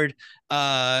 Fast forward.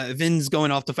 Vin's going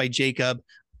off to fight Jacob.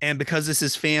 And because this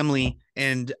is family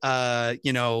and,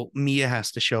 Mia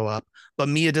has to show up, but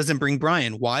Mia doesn't bring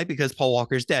Brian. Why? Because Paul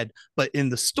Walker's dead. But in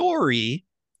the story,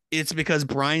 it's because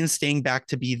Brian's staying back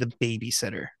to be the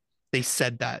babysitter. They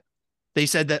said that. They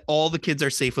said that all the kids are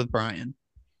safe with Brian.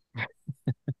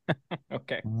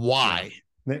 Okay. Why?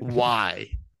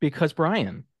 Because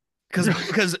Brian.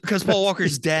 Because Paul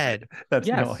Walker's dead.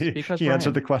 Because he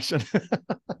answered the question.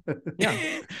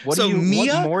 Yeah. What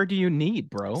more do you need,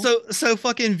 bro? So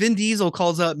fucking Vin Diesel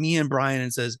calls up Mia and Brian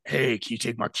and says, "Hey, can you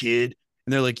take my kid?"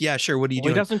 And they're like, "Yeah, sure. What are you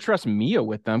doing?" He doesn't trust Mia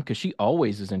with them because she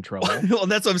always is in trouble. Well,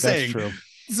 that's what I'm saying. True.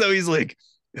 So he's like,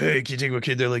 "Hey, can you take my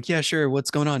kid?" They're like, "Yeah, sure.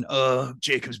 What's going on?"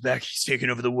 Jacob's back. He's taking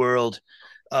over the world.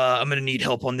 I'm gonna need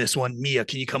help on this one. Mia,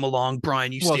 can you come along?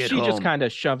 Brian, you stay at home. Well, she just kind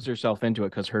of shoves herself into it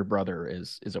because her brother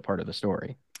is a part of the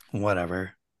story.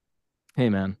 Whatever. Hey,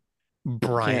 man.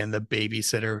 Brian, the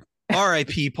babysitter.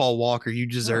 R.I.P. Paul Walker. You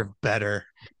deserve better.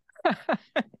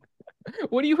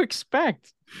 What do you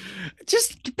expect?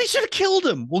 They should have killed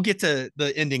him. We'll get to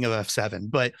the ending of F7,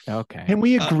 but okay. Can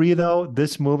we agree though?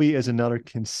 This movie is another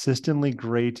consistently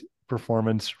great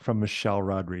performance from Michelle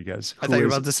Rodriguez. I thought you were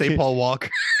about to say Paul Walker.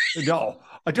 No.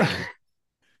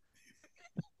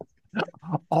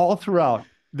 All throughout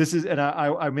this is, and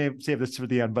I may save this for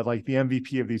the end, but like the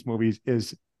MVP of these movies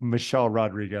is Michelle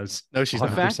Rodriguez. No, she's 100%.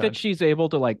 The fact that she's able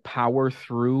to like power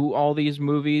through all these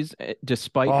movies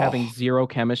despite having zero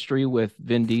chemistry with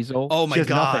Vin Diesel. Oh my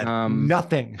God.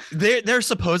 Nothing. They're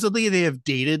supposedly they have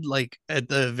dated like at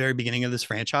the very beginning of this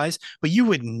franchise, but you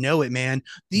wouldn't know it, man.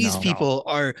 These people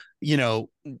are,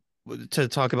 to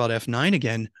talk about F9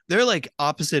 again, they're like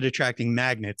opposite attracting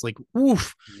magnets. Like,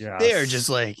 woof. Yes. They're just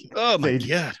like, oh my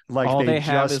God. Like all they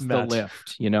have is the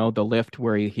lift, the lift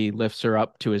where he lifts her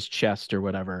up to his chest or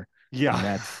whatever. Yeah.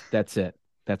 And that's it.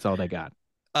 That's all they got.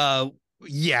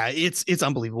 Yeah, it's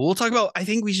unbelievable. We'll talk about, I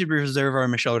think we should reserve our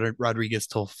Michelle Rodriguez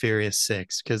till Furious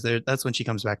 6, because that's when she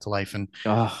comes back to life. And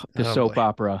the soap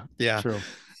opera. Yeah. True.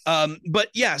 But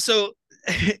yeah, so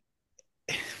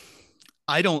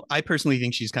I personally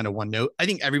think she's kind of one note. I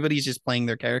think everybody's just playing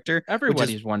their character.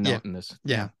 Everybody's one note in this.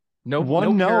 Yeah. No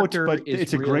note, but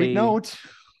it's a great note.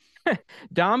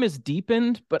 Dom is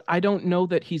deepened, but I don't know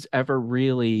that he's ever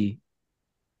really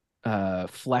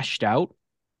fleshed out.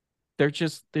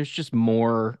 There's just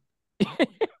more.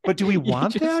 But do we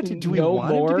want that? Do we know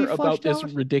want more to be about this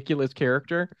out? ridiculous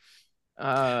character?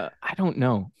 I don't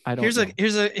know. Here's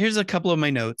a couple of my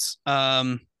notes.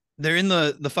 They're in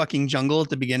the fucking jungle at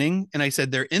the beginning, and I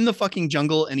said they're in the fucking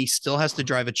jungle, and he still has to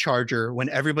drive a Charger when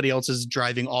everybody else is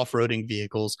driving off-roading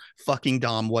vehicles. Fucking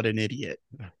Dom, what an idiot.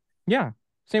 Yeah.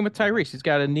 Same with Tyrese. He's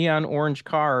got a neon orange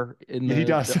car in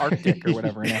the Arctic or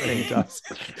whatever. And he does.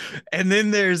 And then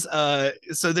there's a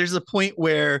point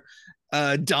where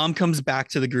Dom comes back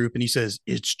to the group and he says,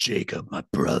 "It's Jacob, my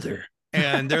brother."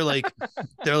 And they're like,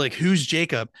 "Who's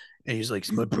Jacob?" And he's like,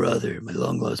 "It's my brother, my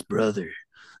long lost brother."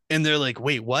 And they're like,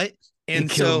 "Wait, what?" And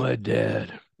he killed my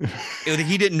dad.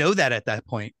 He didn't know that at that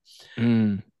point.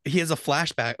 Mm. He has a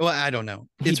flashback. Well, I don't know.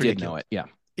 He did know it. Yeah.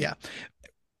 Yeah.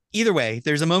 Either way,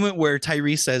 there's a moment where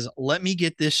Tyrese says, "Let me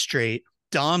get this straight.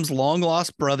 Dom's long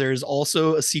lost brother is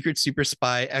also a secret super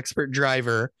spy, expert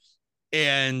driver,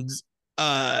 and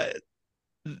uh,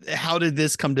 how did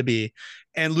this come to be?"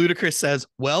 And Ludacris says,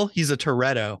 "Well, he's a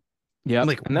Toretto." Yeah, I'm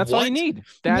like, and that's what? all you need.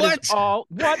 That What? is all.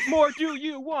 What more do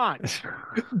you want?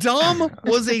 Dom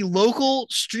was a local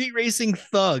street racing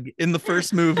thug in the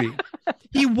first movie.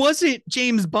 He wasn't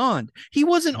James Bond. He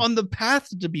wasn't on the path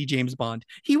to be James Bond.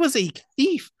 He was a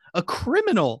thief, a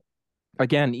criminal.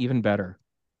 Again, even better.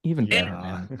 Even better,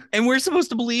 man. And we're supposed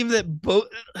to believe that both.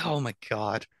 Oh my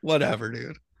God. Whatever,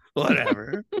 dude.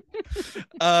 Whatever.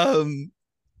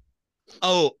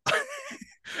 Oh,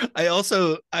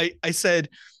 I said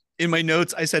in my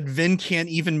notes, I said Vin can't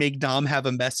even make Dom have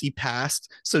a messy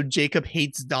past. So Jacob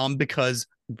hates Dom because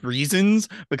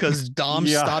Dom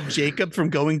stopped Jacob from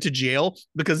going to jail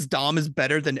because Dom is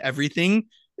better than everything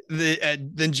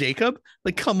than Jacob.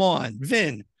 Like, come on,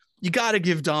 Vin, you got to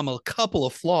give Dom a couple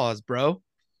of flaws, bro.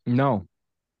 No,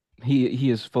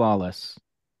 he is flawless.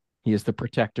 He is the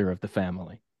protector of the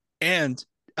family. And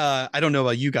I don't know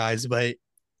about you guys, but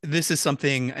this is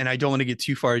something, and I don't want to get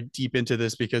too far deep into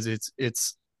this because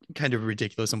it's kind of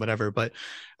ridiculous and whatever, but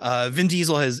Vin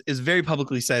Diesel is very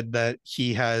publicly said that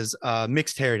he has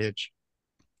mixed heritage,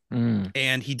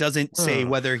 and he doesn't say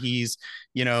whether he's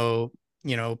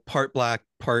part black,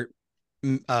 part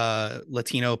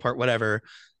Latino, part whatever.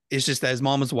 It's just that his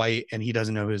mom was white and he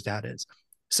doesn't know who his dad is.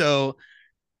 So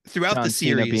throughout John the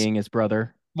series, Cena being his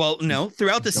brother. Well, no,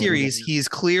 throughout the series, he's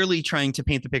clearly trying to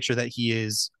paint the picture that he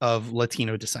is of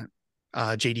Latino descent.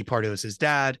 JD Pardo is his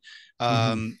dad.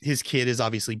 His kid is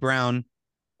obviously brown.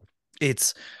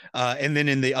 It's and then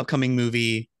in the upcoming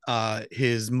movie,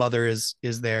 his mother is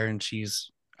there, and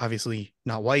she's obviously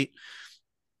not white.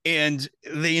 And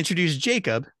they introduce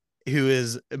Jacob, who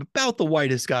is about the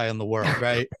whitest guy in the world,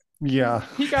 right? Yeah,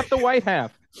 he got the white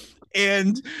half.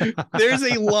 And there's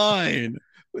a line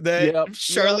that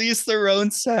Charlize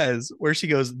Theron says where she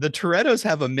goes, "The Torettos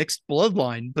have a mixed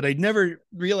bloodline, but I never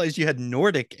realized you had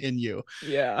Nordic in you."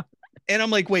 Yeah. And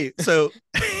I'm like, wait, so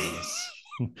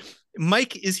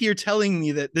Mike is here telling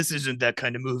me that this isn't that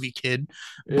kind of movie, kid.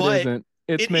 But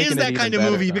it is that kind of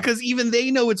movie because even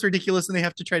they know it's ridiculous and they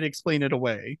have to try to explain it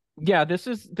away. Yeah, this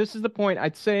is the point.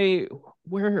 I'd say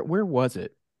where was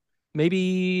it?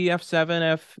 Maybe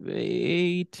F7,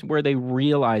 F8, where they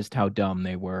realized how dumb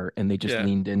they were and they just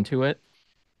leaned into it.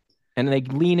 And they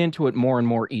lean into it more and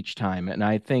more each time. And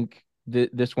I think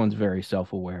this one's very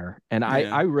self-aware. And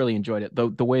I really enjoyed it.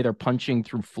 The way they're punching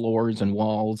through floors and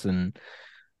walls, and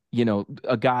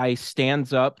a guy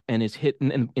stands up and is hit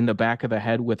in the back of the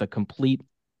head with a complete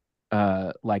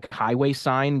like highway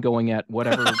sign going at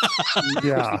whatever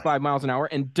 65 miles an hour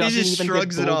and doesn't even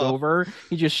get pulled over.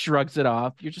 He just shrugs it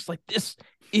off. You're just like, this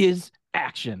is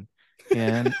action,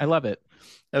 and I love it.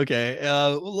 Okay,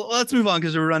 let's move on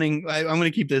because we're running. I'm going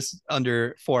to keep this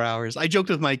under 4 hours. I joked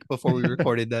with Mike before we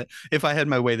recorded that if I had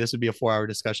my way, this would be a 4-hour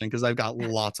discussion because I've got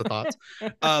lots of thoughts.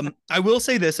 I will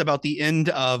say this about the end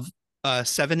of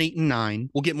 7, 8, and 9.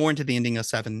 We'll get more into the ending of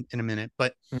 7 in a minute,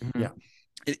 but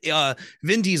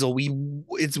Vin Diesel,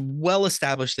 it's well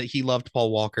established that he loved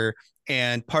Paul Walker,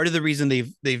 and part of the reason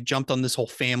they've jumped on this whole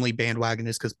family bandwagon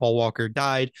is because Paul Walker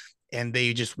died, and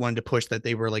they just wanted to push that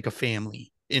they were like a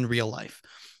family in real life.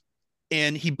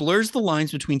 And he blurs the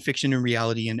lines between fiction and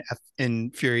reality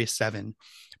in Furious 7,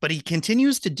 but he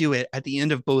continues to do it at the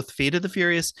end of both Fate of the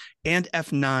Furious and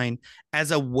F9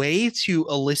 as a way to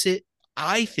elicit,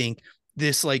 I think,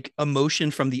 this like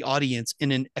emotion from the audience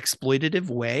in an exploitative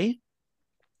way.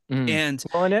 And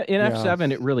well, in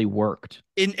F7 it really worked.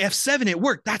 In F7 it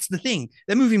worked. That's the thing.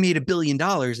 That movie made $1 billion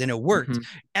and it worked.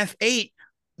 F8,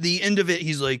 the end of it,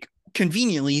 he's like,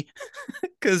 conveniently,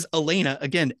 because Elena,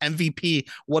 again, MVP,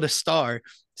 what a star,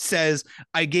 says,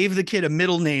 "I gave the kid a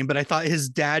middle name, but I thought his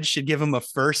dad should give him a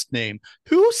first name."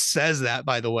 Who says that,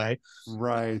 by the way?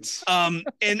 Right.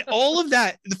 And all of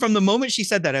that, from the moment she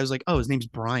said that, I was like, oh, his name's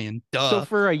Brian. Duh. So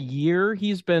for a year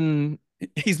he's been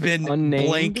unnamed?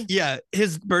 Blank. Yeah,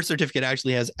 his birth certificate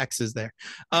actually has X's there.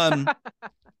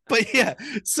 But yeah,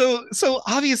 so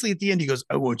obviously at the end he goes,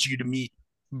 "I want you to meet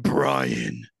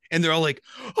Brian." And they're all like,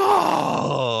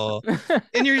 "Oh,"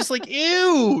 and you're just like,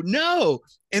 "Ew, no."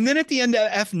 And then at the end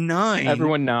of F9,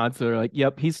 everyone nods. They're like,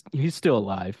 "Yep, he's still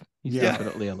alive. He's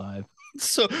definitely alive."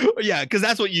 So yeah, because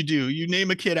that's what you do. You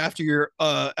name a kid after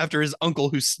after his uncle,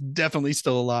 who's definitely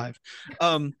still alive.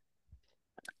 And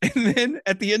then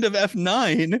at the end of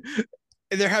F9,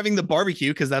 they're having the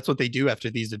barbecue because that's what they do after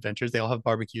these adventures. They all have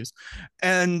barbecues,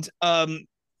 and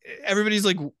everybody's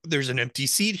like, "There's an empty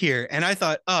seat here," and I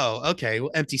thought, "Oh, okay, well,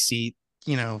 empty seat.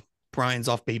 Brian's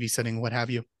off babysitting, what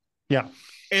have you." Yeah.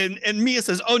 And Mia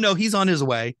says, "Oh no, he's on his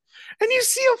way." And you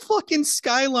see a fucking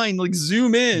skyline like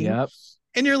zoom in. Yep.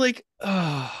 And you're like,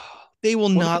 "Oh, they will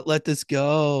not let this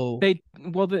go."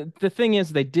 The thing is,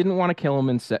 they didn't want to kill him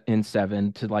in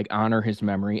 7 to like honor his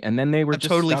memory, and then they were just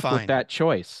totally stuck fine with that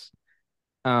choice.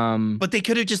 But they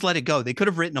could have just let it go. They could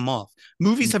have written them off.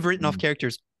 Movies have written off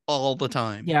characters all the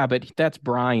time. Yeah, but that's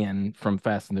Brian from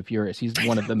Fast and the Furious. He's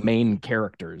one of the main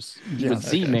characters. He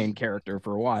was the main character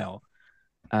for a while.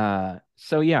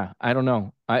 So yeah, I don't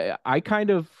know. I kind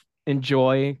of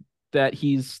enjoy that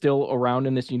he's still around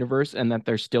in this universe and that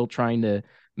they're still trying to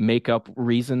make up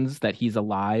reasons that he's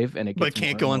alive and it gets but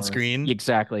can't go on screen.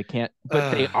 Exactly, can't.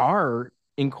 But they are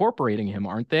incorporating him,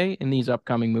 aren't they, in these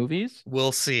upcoming movies?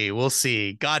 We'll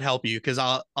see. God help you, because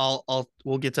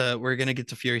we're gonna get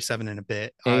to Fury 7 in a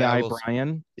bit.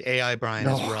 Brian. AI Brian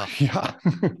is rough. Yeah.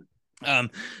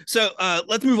 So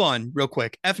let's move on real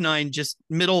quick. F9, just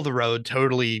middle of the road,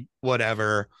 totally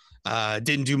whatever.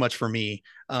 Didn't do much for me.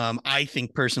 I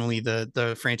think personally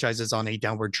the franchise is on a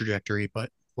downward trajectory, but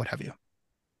what have you.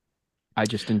 I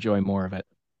just enjoy more of it.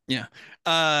 Yeah.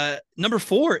 Number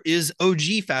 4 is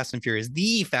OG Fast and Furious,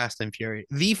 the Fast and Furious,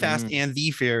 the Fast and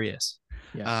the Furious.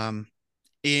 Yes.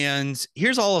 And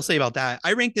here's all I'll say about that.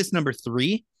 I ranked this number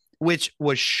 3, which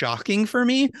was shocking for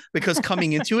me because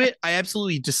coming into it, I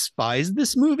absolutely despised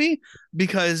this movie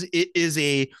because it is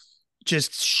a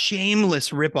just shameless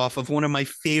ripoff of one of my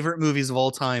favorite movies of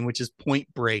all time, which is Point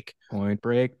Break. Point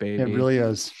Break, baby. It really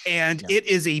is. And it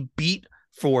is a beat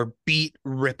for beat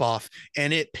ripoff,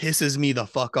 and it pisses me the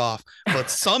fuck off.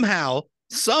 But somehow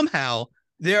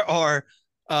there are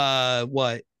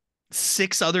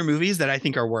 6 other movies that I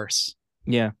think are worse.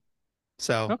 Yeah.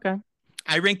 So okay.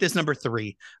 I ranked this number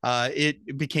 3.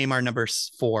 It became our number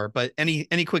 4. But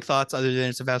any quick thoughts other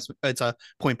than it's a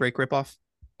Point Break ripoff?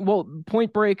 Well,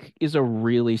 Point Break is a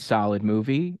really solid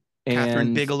movie.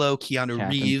 Catherine Bigelow, Keanu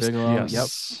Reeves,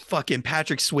 yes. Fucking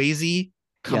Patrick Swayze.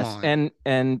 Come on.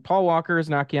 And Paul Walker is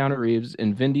not Keanu Reeves,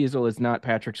 and Vin Diesel is not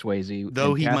Patrick Swayze.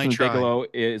 Though he might try. Bigelow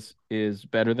is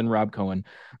better than Rob Cohen.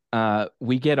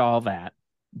 We get all that,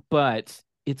 but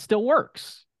it still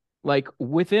works. Like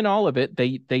within all of it,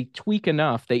 they tweak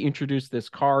enough. They introduce this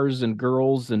cars and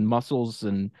girls and muscles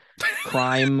and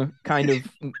crime kind of.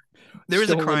 There is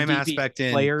a crime aspect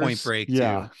in Point Break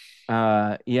too.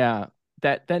 Yeah.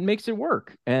 That makes it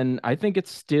work, and I think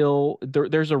it's still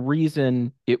there's a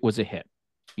reason it was a hit.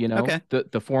 You know,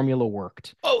 the formula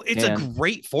worked. Oh, it's a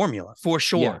great formula for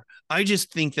sure. Yeah. I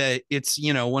just think that it's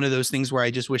one of those things where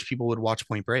I just wish people would watch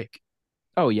Point Break.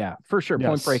 Oh yeah, for sure. Yes.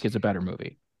 Point Break is a better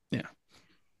movie. Yeah.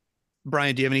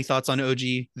 Brian, do you have any thoughts on OG,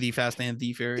 The Fast and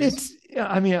the Furious?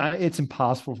 It's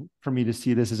impossible for me to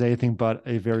see this as anything but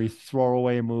a very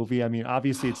throwaway movie. I mean,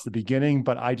 obviously it's the beginning,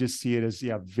 but I just see it as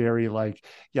very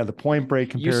the Point Break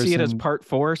comparison. You see it as part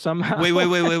 4 somehow.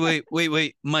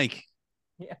 Wait, Mike.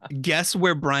 Yeah. Guess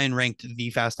where Brian ranked The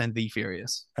Fast and the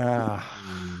Furious?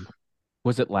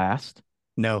 Was it last?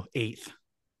 No, 8th.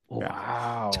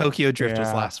 Wow. Tokyo Drift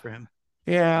was last for him.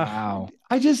 Yeah. Wow.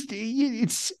 It's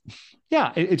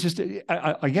just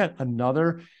again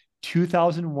another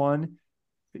 2001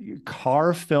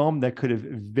 car film that could have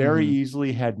very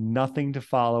easily had nothing to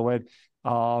follow it.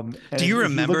 Do you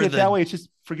remember look at it that way? It's just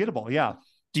forgettable. Yeah.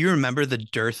 Do you remember the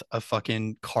dearth of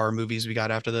fucking car movies we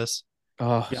got after this?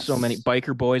 Oh, yes. So many.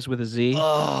 Biker Boys with a Z.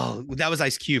 Oh, that was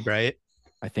Ice Cube, right?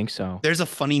 I think so. There's a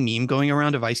funny meme going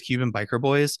around of Ice Cube and Biker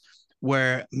Boys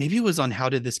where maybe it was on How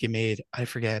Did This Get Made? I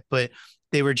forget, but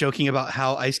they were joking about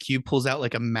how Ice Cube pulls out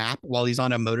like a map while he's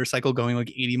on a motorcycle going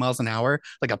like 80 miles an hour,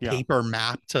 like a paper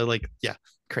map to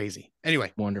crazy.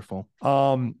 Anyway. Wonderful.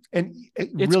 And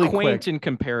it's really quaint quick in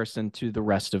comparison to the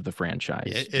rest of the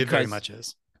franchise. It very much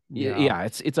is. Yeah,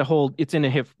 it's in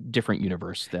a different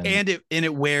universe than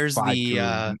it wears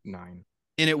the 9.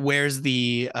 And it wears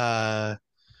the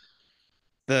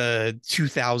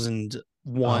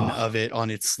 2001 of it on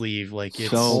its sleeve, like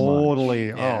it's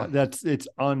totally that's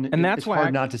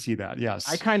hard not to see that. Yes,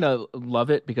 I kind of love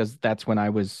it because that's when I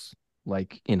was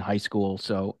like in high school,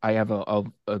 so I have a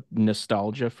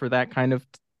nostalgia for that kind of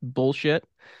bullshit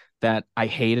that I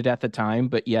hated at the time,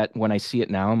 but yet when I see it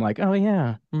now, I'm like, oh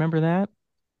yeah, remember that?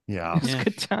 Yeah, it's a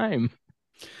good time.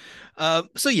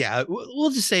 So yeah, we'll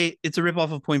just say it's a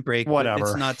ripoff of Point Break. Whatever,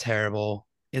 it's not terrible.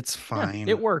 It's fine.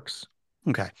 It works.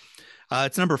 Okay.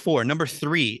 It's number 4. Number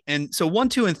 3. And so 1,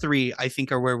 2, and 3, I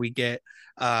think, are where we get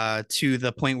to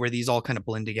the point where these all kind of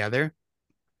blend together.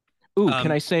 Ooh,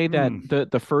 can I say that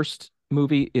the first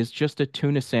movie is just a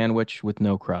tuna sandwich with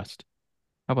no crust?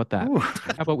 How about that?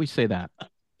 How about we say that?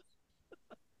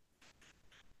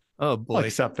 Oh boy. I'll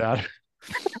accept that.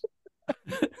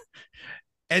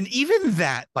 And even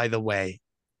that, by the way,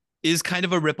 is kind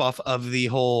of a ripoff of the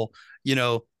whole,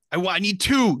 I need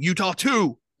two, Utah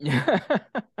two.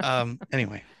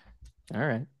 Anyway. All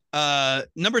right.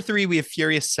 Number 3, we have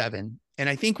Furious 7. And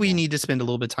I think we need to spend a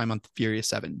little bit of time on Furious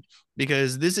 7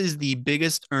 because this is the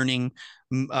biggest earning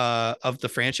of the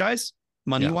franchise,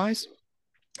 money-wise.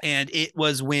 And it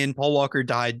was when Paul Walker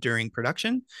died during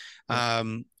production.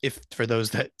 If for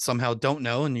those that somehow don't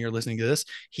know and you're listening to this,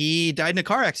 he died in a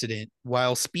car accident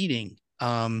while speeding.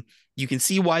 You can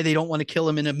see why they don't want to kill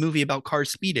him in a movie about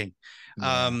cars speeding.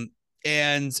 And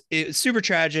it's super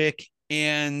tragic.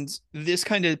 And this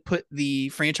kind of put the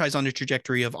franchise on a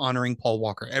trajectory of honoring Paul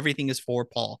Walker. Everything is for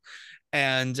Paul.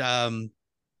 And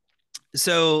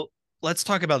so let's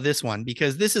talk about this one,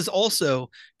 because this is also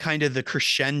kind of the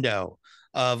crescendo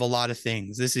of a lot of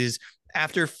things. This is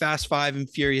after Fast 5 and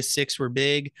Furious 6 were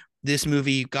big. This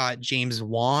movie got James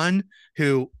Wan,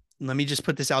 who, let me just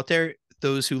put this out there.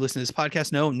 Those who listen to this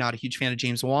podcast know, not a huge fan of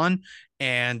James Wan.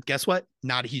 And guess what?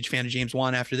 Not a huge fan of James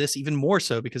Wan after this, even more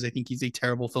so because I think he's a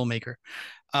terrible filmmaker.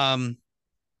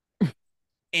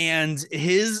 And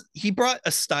he brought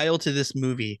a style to this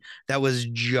movie that was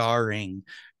jarring.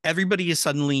 Everybody is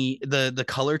suddenly, the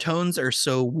color tones are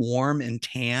so warm and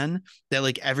tan that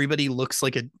like everybody looks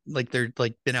like they're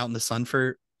like been out in the sun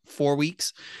for 4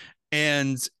 weeks.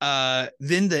 And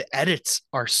then the edits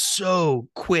are so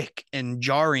quick and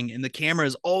jarring, and the camera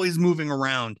is always moving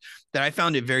around that I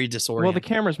found it very disorienting. Well, the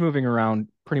camera's moving around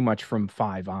pretty much from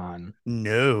 5 on.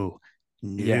 No.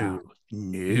 This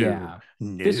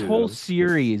whole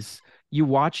series, you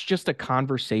watch just a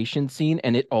conversation scene,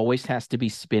 and it always has to be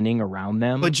spinning around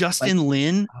them. But Justin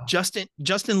Lin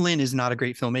is not a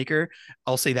great filmmaker.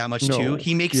 I'll say that much too.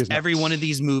 He makes every one of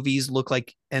these movies look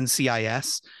like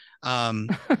NCIS.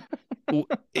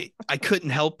 I couldn't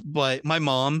help but my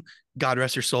mom, God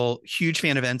rest her soul, huge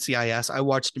fan of NCIS. I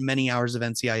watched many hours of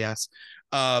NCIS.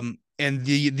 And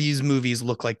these movies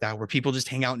look like that, where people just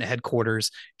hang out in a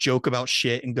headquarters, joke about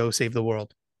shit, and go save the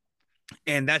world.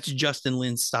 And that's Justin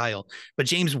Lin's style. But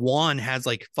James Wan has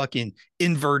like fucking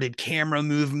inverted camera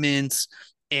movements,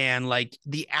 and like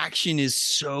the action is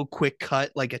so quick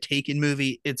cut, like a Taken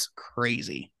movie. It's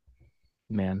crazy.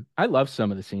 Man, I love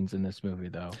some of the scenes in this movie,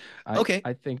 though.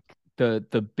 I think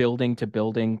the building to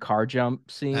building car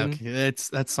jump scene,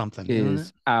 that's something,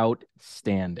 is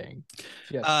outstanding.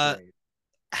 Just great.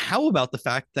 How about the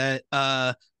fact that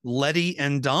Letty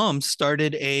and Dom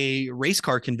started a race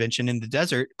car convention in the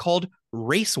desert called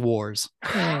Race Wars?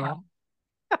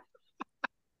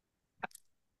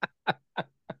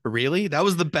 Really? That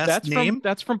was the best name?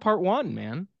 That's from part 1,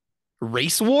 man.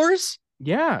 Race Wars?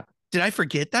 Yeah. Did I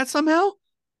forget that somehow?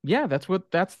 Yeah, that's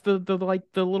the like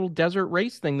the little desert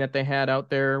race thing that they had out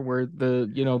there, where the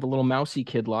little mousy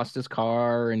kid lost his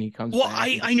car and he comes. Well,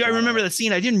 back I remember that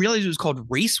scene. I didn't realize it was called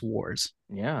Race Wars.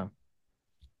 Yeah.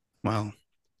 Well,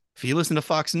 if you listen to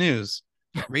Fox News,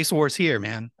 Race Wars here,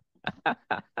 man.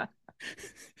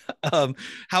 How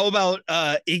about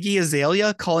Iggy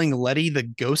Azalea calling Letty the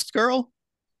ghost girl?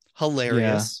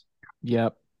 Hilarious. Yeah.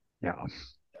 Yep.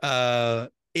 Yeah.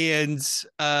 And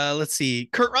let's see,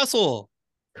 Kurt Russell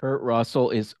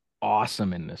is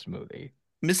awesome in this movie.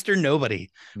 Mr. Nobody,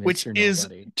 which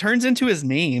turns into his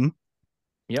name.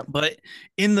 Yep. But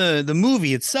in the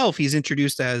movie itself, he's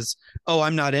introduced as, "Oh,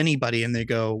 I'm not anybody," and they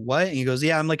go, "What?" And he goes,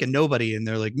 "Yeah, I'm like a nobody," and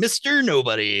they're like, "Mr.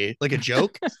 Nobody," like a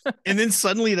joke. And then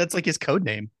suddenly that's like his code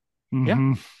name. Mm-hmm.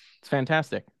 Yeah, it's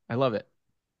fantastic. I love it.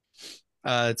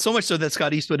 So much so that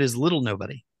Scott Eastwood is Little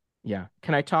Nobody. Yeah.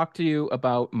 Can I talk to you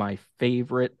about my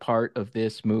favorite part of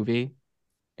this movie?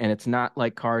 And it's not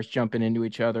like cars jumping into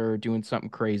each other or doing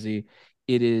something crazy.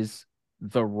 It is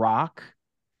The Rock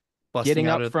getting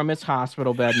up from his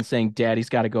hospital bed and saying, "Daddy's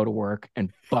got to go to work,"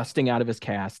 and busting out of his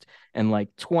cast. And like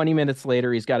 20 minutes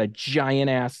later, he's got a giant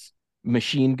ass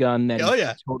machine gun that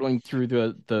he's totaling through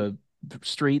the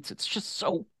streets. It's just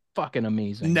so fucking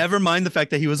amazing. Never mind the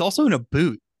fact that he was also in a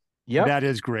boot. Yeah, that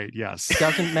is great. Yes. It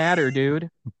doesn't matter,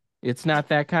 dude. It's not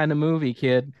that kind of movie,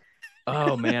 kid.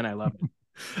 Oh man, I love it.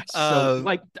 So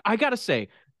like, I gotta say,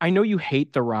 I know you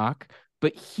hate The Rock,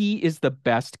 but he is the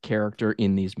best character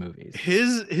in these movies.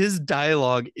 His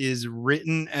dialogue is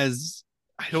written as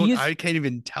I can't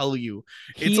even tell you.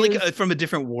 It's like from a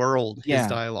different world. His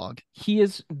dialogue. He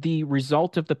is the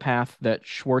result of the path that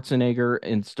Schwarzenegger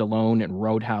and Stallone and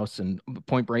Roadhouse and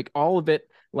Point Break, all of it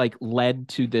like led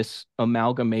to this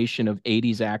amalgamation of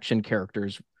 80s action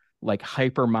characters, like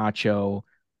hyper macho,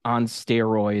 on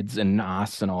steroids, and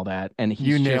NOS and all that. And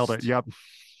you nailed it. Yep.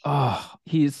 Oh,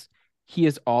 he's he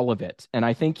is all of it. And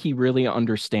I think he really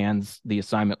understands the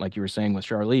assignment, like you were saying with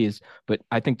Charlize, but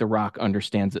I think The Rock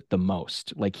understands it the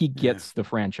most. Like he gets the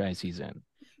franchise he's in.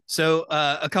 So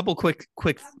a couple quick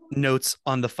notes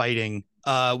on the fighting.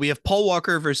 We have Paul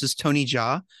Walker versus Tony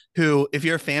Jaa, who, if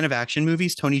you're a fan of action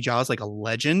movies, Tony Jaa is like a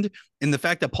legend. And the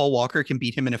fact that Paul Walker can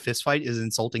beat him in a fist fight is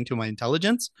insulting to my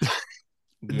intelligence.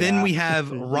 Then we have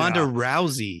Ronda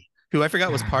Rousey, who I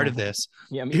forgot was part of this,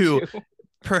 Yeah, me too.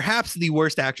 Perhaps the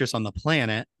worst actress on the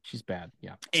planet. She's bad.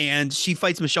 Yeah. And she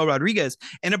fights Michelle Rodriguez.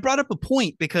 And it brought up a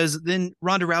point because then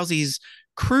Ronda Rousey's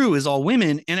crew is all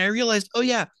women. And I realized, oh,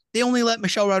 yeah, they only let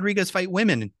Michelle Rodriguez fight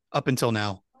women up until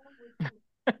now.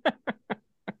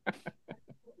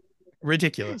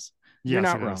 Ridiculous. You're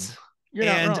not wrong. You're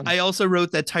not wrong. I also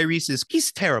wrote that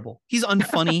he's terrible. He's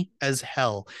unfunny as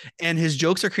hell. And his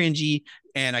jokes are cringy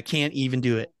and I can't even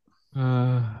do it.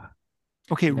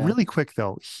 Okay, really quick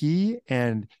though. He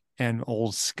and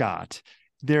old Scott,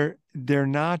 they're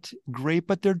not great,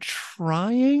 but they're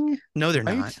trying. No, they're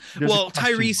not. Well,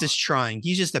 Tyrese is trying.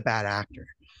 He's just a bad actor.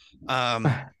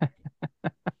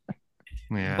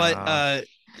 But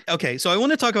okay, so I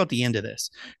want to talk about the end of this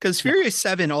because Furious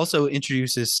 7 also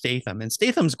introduces Statham, and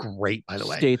Statham's great, by the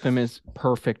way. Statham is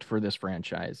perfect for this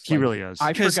franchise. He really is.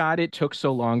 I forgot it took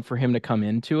so long for him to come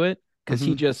into it because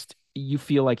you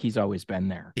feel like he's always been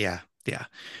there. Yeah.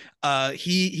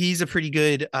 He's a pretty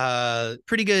good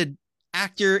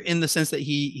actor in the sense that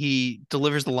he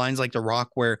delivers the lines like The Rock,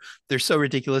 where they're so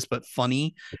ridiculous but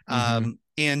funny.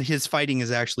 And his fighting is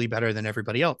actually better than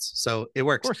everybody else, so it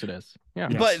works. Of course it is. Yeah.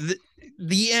 But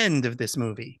the end of this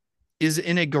movie is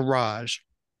in a garage,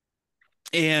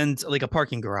 and like a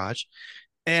parking garage,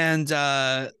 and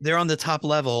they're on the top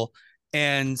level,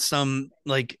 and some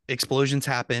like explosions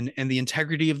happen, and the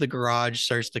integrity of the garage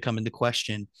starts to come into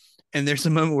question. And there's a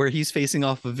moment where he's facing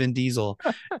off of Vin Diesel,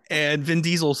 and Vin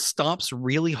Diesel stomps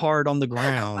really hard on the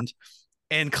ground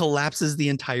and collapses the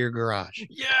entire garage.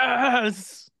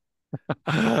 Yes.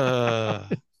 I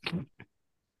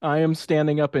am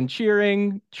standing up and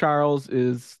cheering. Charles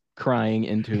is crying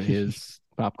into his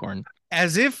popcorn.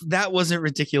 As if that wasn't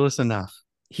ridiculous enough,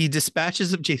 he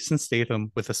dispatches of Jason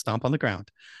Statham with a stomp on the ground.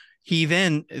 He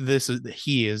then,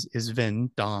 is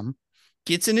Vin Dom,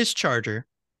 gets in his Charger,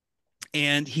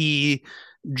 and he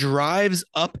drives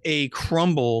up a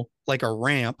crumble like a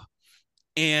ramp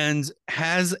and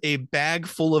has a bag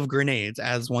full of grenades,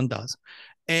 as one does,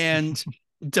 and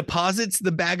deposits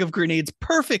the bag of grenades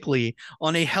perfectly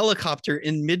on a helicopter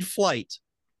in mid-flight,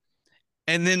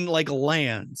 and then like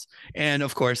lands. And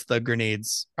of course the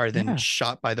grenades are then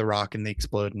shot by The Rock and they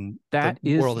explode, and that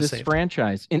the is world this saved.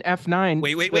 Franchise in F9.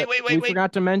 Wait. We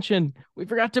forgot to mention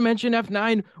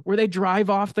F9 where they drive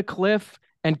off the cliff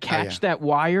and catch that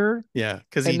wire. Yeah,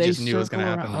 because he just knew it was going to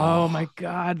happen. Oh my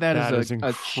God, that is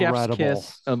a chef's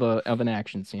kiss of an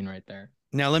action scene right there.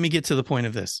 Now let me get to the point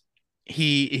of this.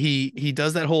 He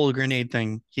does that whole grenade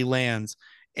thing. He lands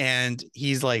and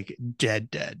he's like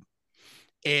dead.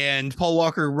 And Paul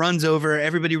Walker runs over.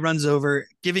 Everybody runs over,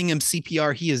 giving him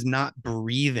CPR. He is not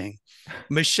breathing.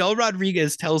 Michelle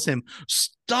Rodriguez tells him,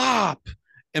 "Stop."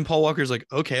 And Paul Walker's like,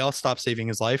 "Okay, I'll stop," saving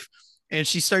his life. And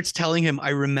she starts telling him, "I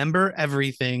remember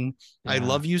everything. I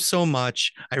love you so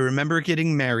much. I remember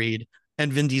getting married."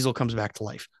 And Vin Diesel comes back to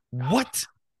life. What?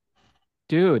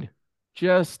 Dude,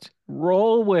 just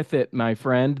roll with it, my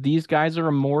friend. These guys are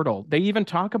immortal. They even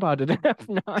talk about it in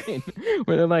F9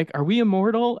 where they're like, are we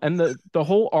immortal? And the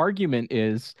whole argument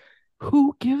is,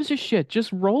 who gives a shit?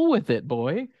 Just roll with it,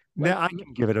 boy. Like, I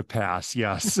can give it a pass.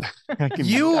 Yes. I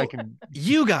can.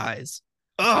 You guys.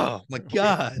 Oh my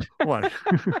God. What?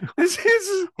 This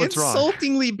is What's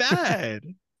insultingly bad.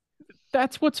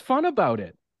 That's what's fun about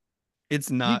it. It's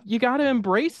not. You got to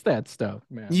embrace that stuff,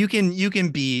 man. You can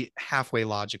be halfway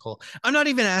logical. I'm not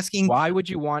even asking. Why would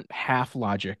you want half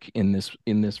logic in this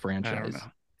franchise? I don't know.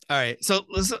 All right, so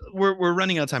we're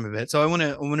running out of time a bit, so I want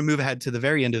to move ahead to the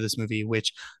very end of this movie,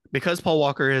 which, because Paul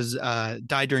Walker has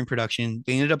died during production,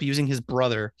 they ended up using his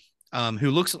brother,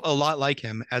 who looks a lot like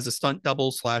him, as a stunt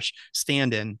double /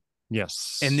 stand-in.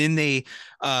 Yes. And then they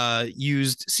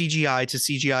used CGI to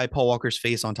CGI Paul Walker's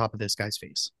face on top of this guy's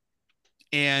face.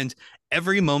 And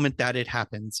every moment that it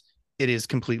happens, it is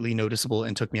completely noticeable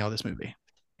and took me out of this movie.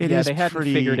 They hadn't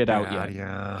figured it out yet.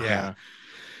 Yeah.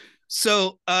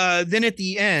 So then at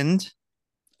the end,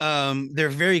 they're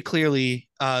very clearly,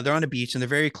 they're on a beach and they're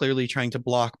very clearly trying to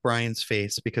block Brian's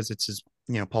face because it's his,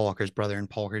 Paul Walker's brother and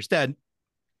Paul Walker's dead.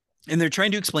 And they're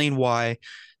trying to explain why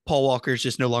Paul Walker is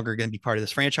just no longer going to be part of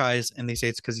this franchise. And they say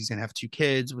it's because he's going to have 2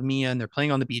 kids with Mia and they're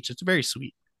playing on the beach. It's very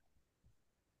sweet.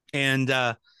 And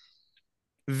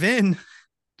Vin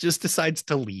just decides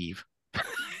to leave.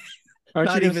 Aren't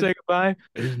Not you gonna even- say goodbye?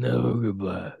 It's never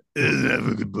goodbye.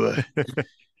 Never goodbye.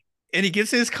 And he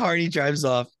gets in his car and he drives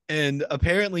off. And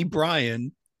apparently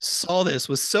Brian saw this,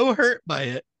 was so hurt by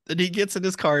it that he gets in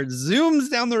his car, zooms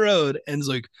down the road, and is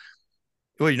like,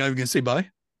 "Wait, you're not even gonna say bye?"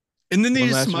 And then they One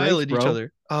just last smile race, at each bro.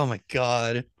 other. Oh my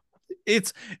god.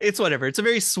 It's whatever. It's a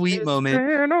very sweet moment.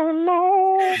 Been a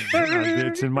long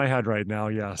It's day. in my head right now.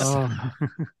 Yes. Oh,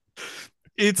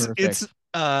 It's perfect.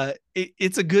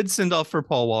 it's a good send off for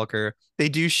Paul Walker. They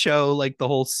do show like the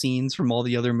whole scenes from all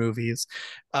the other movies.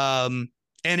 And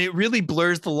it really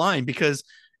blurs the line because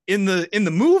in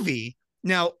the movie,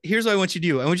 now here's what I want you to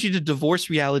do. I want you to divorce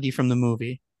reality from the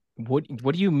movie. What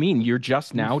do you mean? You're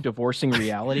just now divorcing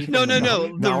reality from No, the no,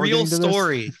 movie? no. The Now we're real getting to this?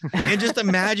 story. And just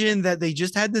imagine that they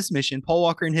just had this mission. Paul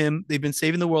Walker and him, they've been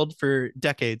saving the world for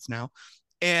decades now.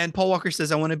 And Paul Walker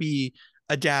says, I want to be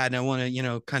a dad and I want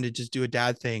to, kind of just do a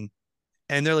dad thing.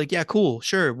 And they're like, yeah, cool,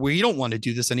 sure. We don't want to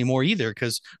do this anymore either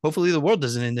because hopefully the world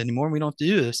doesn't end anymore. And we don't have to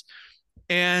do this.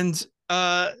 And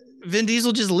Vin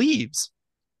Diesel just leaves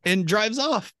and drives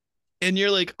off. And you're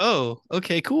like, oh,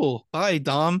 okay, cool. Bye,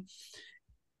 Dom.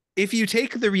 If you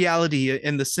take the reality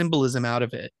and the symbolism out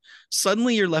of it,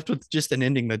 suddenly you're left with just an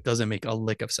ending that doesn't make a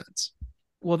lick of sense.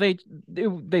 Well, they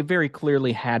very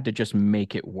clearly had to just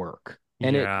make it work.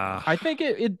 And Yeah. I think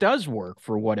it does work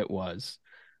for what it was.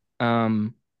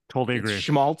 Totally It's agree.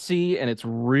 schmaltzy and it's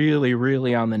really,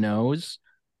 really on the nose.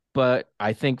 But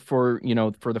I think for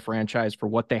the franchise, for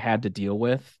what they had to deal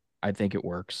with, I think it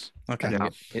works. Okay. I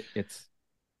think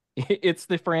it's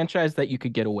the franchise that you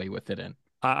could get away with it in.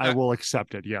 I will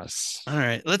accept it. Yes. All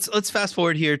right. Let's fast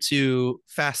forward here to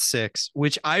Fast 6,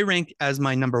 which I ranked as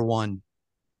my number one.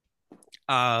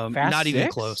 Fast Not even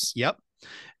 6? close. Yep.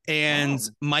 And Wow.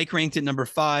 Mike ranked it number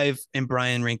 5 and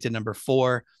Brian ranked it number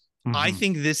 4. I Mhm.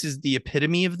 think this is the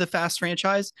epitome of the Fast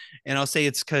franchise. And I'll say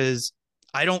it's because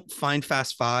I don't find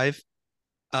Fast 5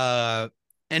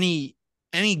 any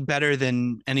better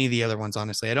than any of the other ones,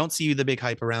 honestly. I don't see the big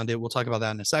hype around it. We'll talk about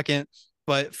that in a second.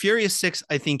 But Furious 6,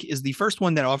 I think, is the first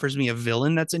one that offers me a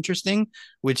villain that's interesting,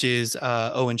 which is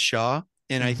Owen Shaw.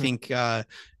 And I Mhm. think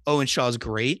Owen Shaw's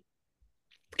great.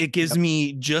 It gives Yep.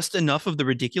 me just enough of the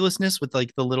ridiculousness with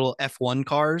like the little F1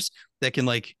 cars that can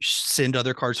like send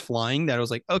other cars flying that I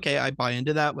was like, okay, I buy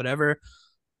into that, whatever.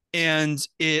 And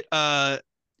it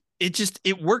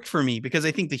worked for me because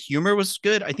I think the humor was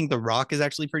good. I think The Rock is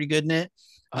actually pretty good in it.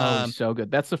 Oh, so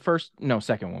good. That's the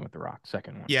second one with The Rock.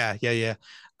 Second one. Yeah.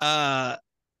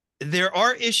 There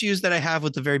are issues that I have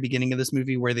with the very beginning of this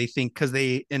movie where they think because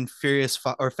they in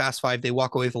or Fast 5 they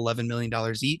walk away with $11 million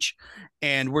each,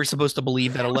 and we're supposed to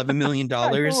believe that $11 million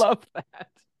I love that.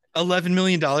 $11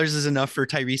 million is enough for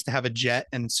Tyrese to have a jet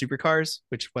and supercars,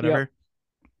 which whatever.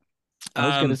 I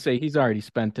was gonna say he's already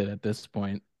spent it at this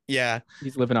point. Yeah,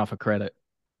 He's living off of credit.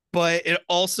 but it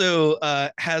also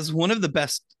has one of the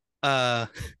best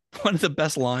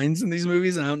lines in these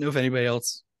movies, and I don't know if anybody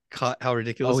else caught how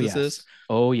ridiculous this is.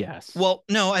 Oh yes. Well,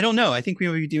 no, I don't know. I think we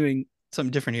might be doing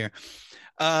something different here.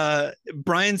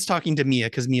 Brian's talking to Mia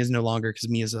because Mia's no longer, because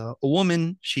Mia's a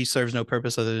woman. She serves no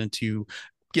purpose other than to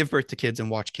give birth to kids and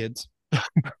watch kids.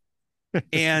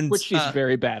 And which she's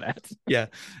very bad at. Yeah.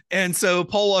 And so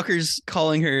Paul Walker's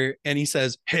calling her and he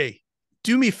says, hey,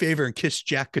 do me a favor and kiss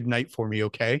Jack goodnight for me,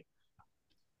 okay?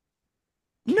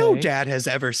 No Okay. dad has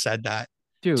ever said that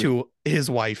Dude, to his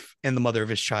wife and the mother of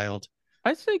his child.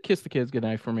 I say kiss the kids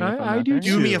goodnight for me. If I'm I not do there. too.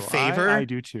 Do me a favor. I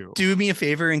do too. Do me a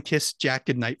favor and kiss Jack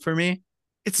goodnight for me.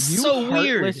 It's You so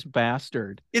weird. heartless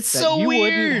bastard. It's That so you weird.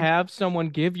 wouldn't have someone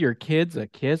give your kids a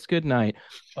kiss goodnight.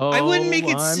 Oh, I wouldn't make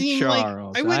it I'm seem like-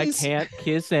 Charles. I wouldn't can't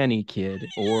kiss any kid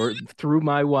or through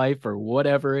my wife or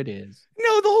whatever it is.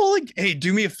 No, the whole like, hey,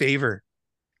 do me a favor.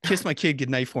 Kiss my kid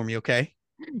goodnight for me, okay?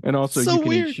 And also So you can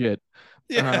weird. eat shit.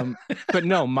 Yeah. But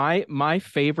no, my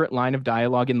favorite line of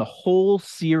dialogue in the whole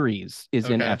series is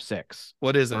in Okay. F6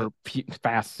 What is it? or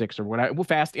Fast 6 or whatever. Well,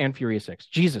 Fast and Furious 6.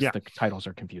 Jesus, Yeah. the titles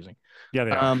are confusing. Yeah,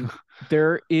 they are.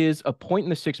 There is a point in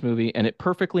the sixth movie, and it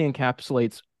perfectly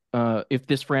encapsulates if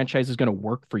this franchise is going to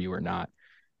work for you or not.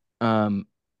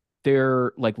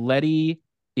 They're like Letty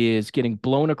is getting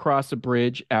blown across a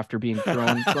bridge after being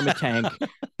thrown from a tank.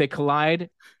 They collide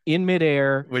in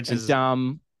midair, Which and is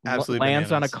Dom absolutely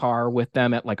lands on a bananas. car with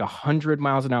them at like 100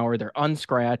 miles an hour. They're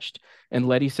unscratched, and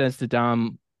Letty says to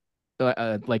Dom,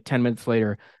 like 10 minutes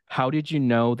later, how did you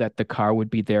know that the car would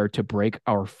be there to break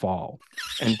our fall?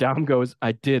 And Dom goes,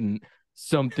 I didn't.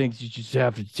 Some things you just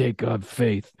have to take on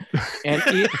faith. And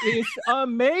it is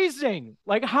amazing.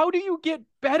 Like, how do you get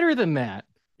better than that?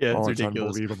 Yeah, it's Oh, it's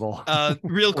ridiculous. unbelievable.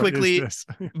 Real What is quickly, this?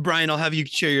 Brian, I'll have you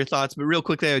share your thoughts, but real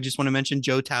quickly, I just want to mention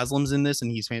Joe Taslim's in this,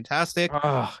 and he's fantastic.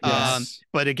 Oh, yes.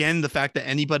 But again, the fact that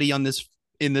anybody in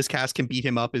this cast can beat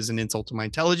him up is an insult to my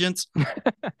intelligence.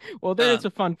 Well, there is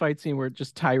a fun fight scene where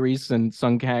just Tyrese and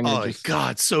Sung Kang are Oh just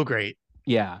God, so great.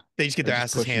 yeah. They just get their They're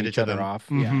asses pushing handed each to other them. off.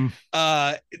 Mhm.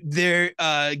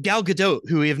 Yeah. Gal Gadot,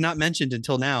 who we have not mentioned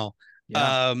until now,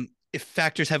 Yeah. it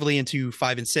factors heavily into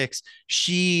 5 and 6.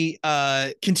 She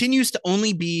continues to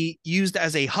only be used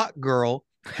as a hot girl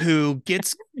who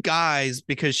gets guys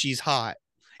because she's hot.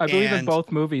 I believe in And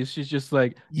both movies, she's just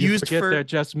like, you used forget for- they're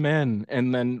just men,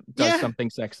 and then does Yeah.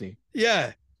 something sexy.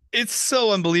 Yeah, it's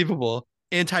so unbelievable.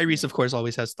 And Tyrese, of course,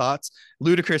 always has thoughts.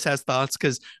 Ludacris has thoughts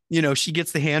because she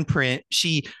gets the handprint.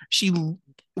 She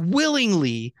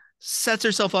willingly sets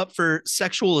herself up for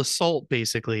sexual assault,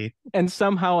 basically. And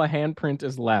somehow a handprint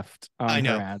is left on I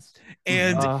know. her ass.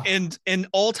 And Ugh. and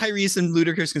all Tyrese and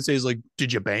Ludacris can say is like,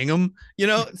 "Did you bang him?"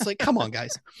 It's like, come on,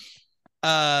 guys.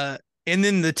 And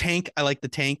then the tank. I like the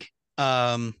tank.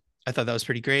 I thought that was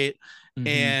pretty great. Mhm.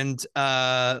 And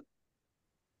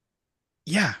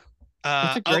yeah,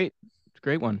 It's a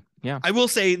great one. Yeah. I will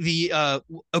say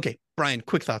okay, Brian,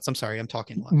 quick thoughts. I'm sorry, I'm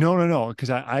talking a lot. No,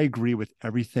 because I agree with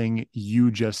everything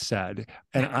you just said.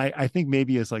 And I think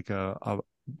maybe as like a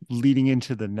leading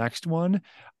into the next one,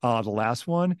 the last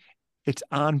one, it's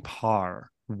on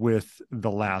par with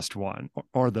the last one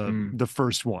or the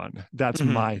first one. That's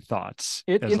my thoughts.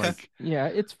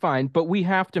 It's fine, but we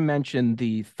have to mention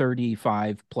the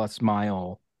 35 plus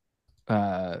mile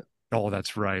oh,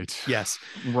 that's right. Yes.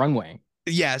 runway.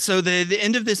 Yeah, so the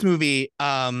end of this movie,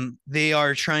 they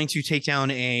are trying to take down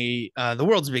the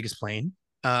world's biggest plane.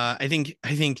 I think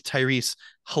Tyrese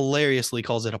hilariously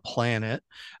calls it a planet.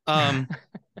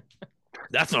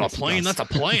 That's not a plane, that's a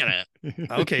planet.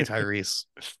 Okay, Tyrese.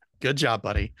 Good job,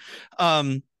 buddy.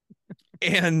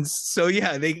 And so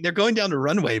yeah, they're going down the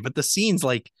runway, but the scene's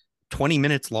like 20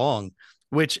 minutes long,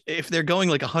 which if they're going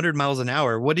like 100 miles an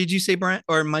hour, what did you say, Brent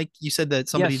or Mike? You said that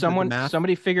somebody did the math?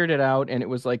 Somebody figured it out, and it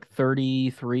was like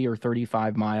 33 or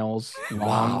 35 miles long.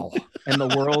 Wow. And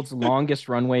the world's longest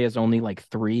runway is only like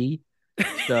 3.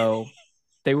 So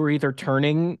they were either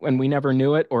turning and we never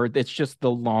knew it, or it's just the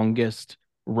longest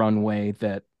runway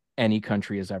that any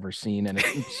country has ever seen, and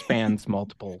it spans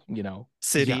multiple,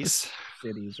 cities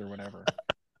or whatever.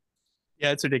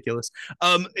 Yeah, it's ridiculous.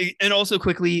 And also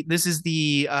quickly, this is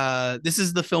the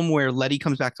film where Letty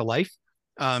comes back to life.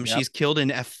 Yep. She's killed in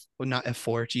not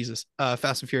F4, Jesus,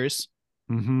 Fast and Furious.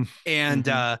 Mm-hmm.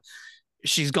 And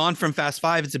she's gone from Fast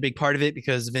 5. It's a big part of it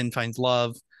because Vin finds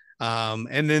love.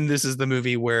 And then this is the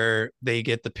movie where they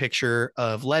get the picture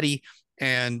of Letty,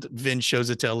 and Vin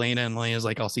shows it to Elena, and Elena's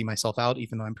like, "I'll see myself out,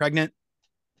 even though I'm pregnant."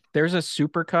 There's a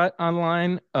supercut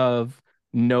online of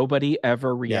nobody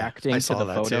ever reacting to the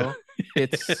photo.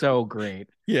 It's so great.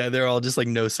 Yeah, they're all just like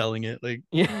no selling it. Like,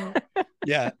 yeah.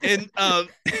 Yeah. And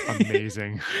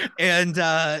amazing. And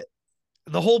the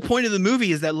whole point of the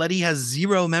movie is that Letty has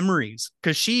zero memories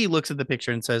because she looks at the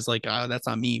picture and says, like, "Oh, that's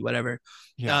not me, whatever."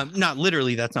 Yeah. Not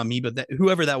literally, that's not me, but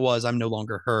whoever that was, I'm no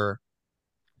longer her.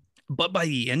 But by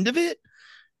the end of it,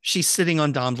 she's sitting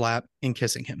on Dom's lap and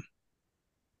kissing him.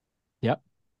 Yep.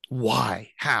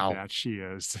 Why? How? Yeah, she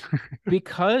is.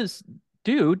 Because,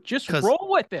 dude, just roll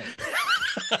with it.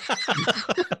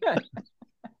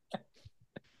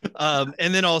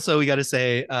 And then also we got to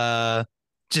say,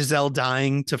 Giselle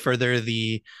dying to further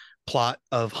the plot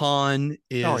of Han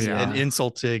is an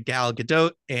insult to Gal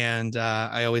Gadot, and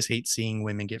I always hate seeing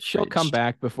women get. She'll come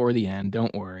back before the end.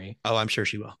 Don't worry. Oh, I'm sure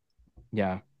she will.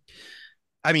 Yeah.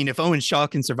 I mean, if Owen Shaw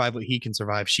can survive what he can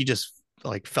survive, she just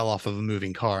like fell off of a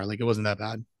moving car. Like, it wasn't that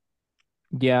bad.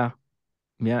 Yeah.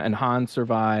 Yeah. And Han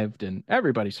survived, and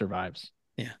everybody survives.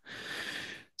 Yeah.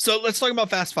 So let's talk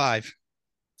about Fast 5.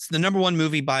 It's the number 1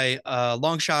 movie by a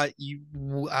long shot. You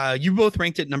both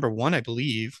ranked it number 1, I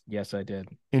believe. Yes, I did.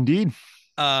 Indeed.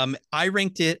 I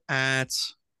ranked it at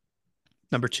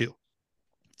number 2.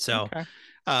 So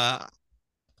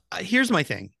here's my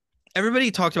thing.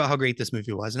 Everybody talked about how great this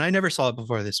movie was, and I never saw it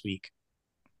before this week.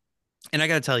 And I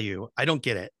got to tell you, I don't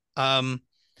get it. I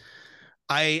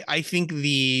think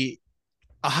a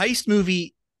heist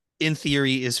movie in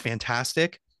theory is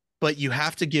fantastic, but you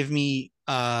have to give me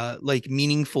like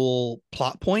meaningful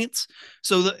plot points.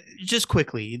 So just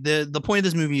quickly, the point of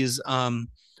this movie is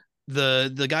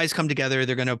the guys come together.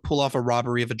 They're going to pull off a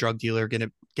robbery of a drug dealer, going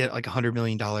to get like $100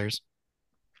 million.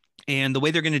 And the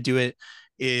way they're going to do it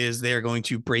is they're going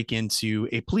to break into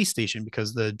a police station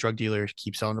because the drug dealer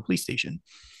keeps selling the police station.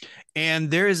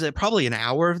 And there is probably an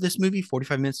hour of this movie,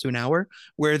 45 minutes to an hour,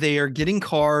 where they are getting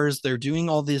cars. They're doing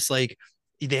all this like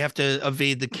they have to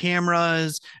evade the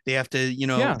cameras. They have to,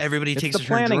 Yeah, everybody it's takes the a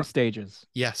turn. planning stages.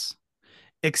 Yes.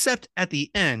 Except at the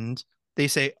end, they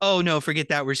say, oh, no, forget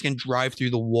that. We're just going to drive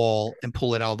through the wall and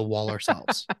pull it out of the wall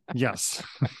ourselves. Yes.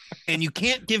 And you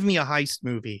can't give me a heist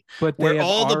movie But they where have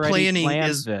all the already planning planned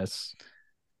is this.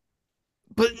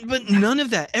 But none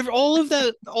of that. All of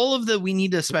the we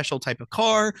need a special type of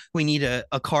car. We need a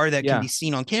car that can be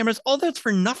seen on cameras. All that's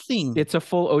for nothing. It's a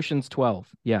full Ocean's 12.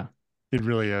 Yeah. It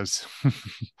really is.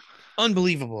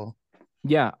 Unbelievable.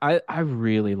 Yeah, I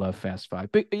really love Fast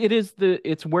Five. But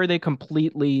it's where they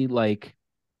completely like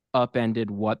upended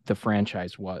what the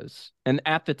franchise was. And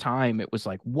at the time it was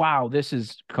like, wow, this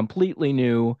is completely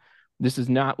new. This is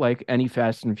not like any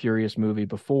Fast and Furious movie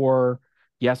before.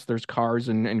 Yes, there's cars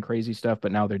and crazy stuff,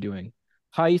 but now they're doing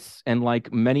heists. And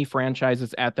like many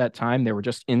franchises at that time, they were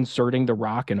just inserting The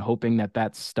Rock and hoping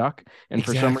that stuck. And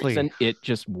for some reason, it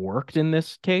just worked in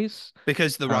this case.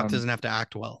 Because The Rock doesn't have to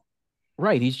act well.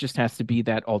 Right. He just has to be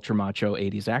that ultra macho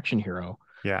 80s action hero.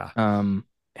 Yeah.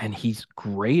 And he's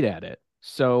great at it.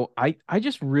 So I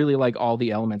just really like all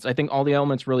the elements. I think all the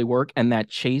elements really work. And that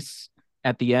chase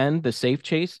at the end, the safe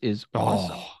chase is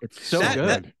awesome. It's so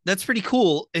good. That's pretty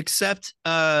cool, except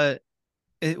okay.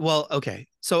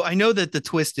 So I know that the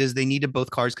twist is they needed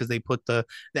both cars because they put the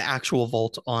actual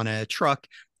vault on a truck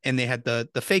and they had the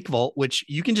fake vault, which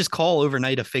you can just call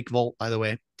overnight a fake vault, by the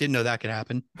way. Didn't know that could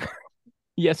happen.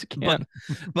 Yes, it can.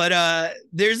 But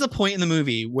there's a point in the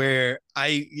movie where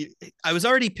I was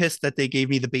already pissed that they gave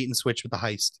me the bait and switch with the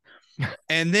heist.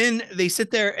 And then they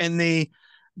sit there and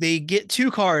they get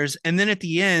two cars, and then at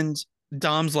the end,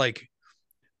 Dom's like,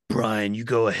 Brian, you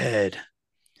go ahead.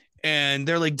 And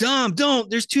they're like, Dom, don't.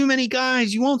 There's too many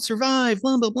guys. You won't survive.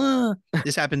 Blah, blah, blah.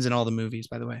 This happens in all the movies,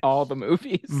 by the way. All the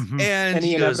movies. Mm-hmm. And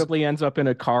he inevitably ends up in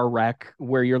a car wreck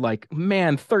where you're like,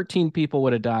 man, 13 people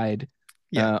would have died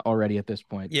already at this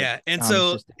point. Yeah.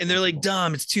 But and they're like,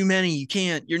 Dom, it's too many. You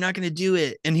can't. You're not going to do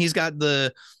it. And he's got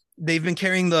they've been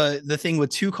carrying the thing with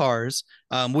two cars,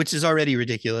 which is already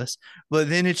ridiculous. But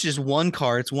then it's just one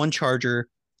car. It's one Charger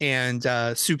and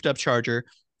souped up Charger.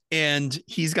 And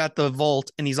he's got the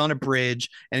vault and he's on a bridge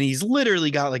and he's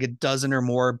literally got like a dozen or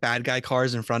more bad guy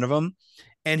cars in front of him.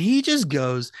 And he just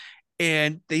goes,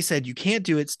 and they said, you can't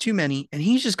do it. It's too many. And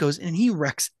he just goes and he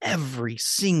wrecks every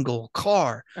single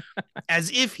car as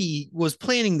if he was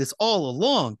planning this all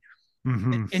along.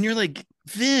 Mm-hmm. And you're like,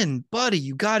 Vin, buddy,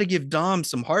 you got to give Dom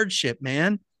some hardship,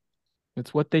 man.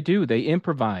 It's what they do. They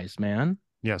improvise, man.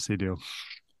 Yes, they do.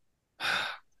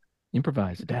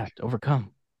 Improvise, adapt,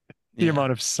 overcome. The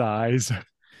amount of size.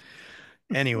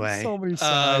 Anyway, so many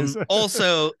size.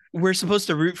 Also, we're supposed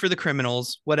to root for the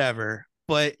criminals, whatever,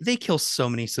 but they kill so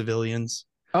many civilians.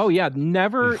 Oh yeah,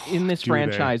 never in this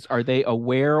franchise are they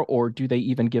aware or do they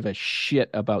even give a shit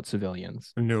about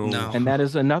civilians? No. And that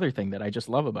is another thing that I just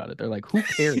love about it. They're like, who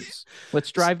cares? Let's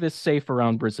drive this safe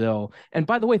around Brazil. And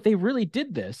by the way, they really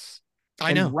did this.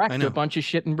 I know. Wrecked a bunch of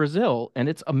shit in Brazil, and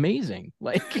it's amazing.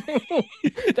 Like,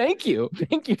 thank you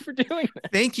for doing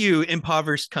that. Thank you,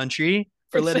 impoverished country,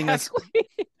 for letting us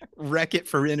wreck it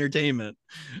for entertainment.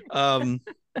 Brian,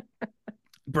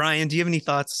 do you have any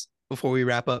thoughts before we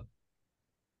wrap up?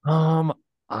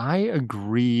 I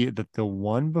agree that the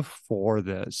one before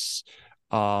this,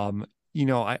 I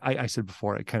said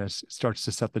before, it kind of starts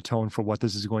to set the tone for what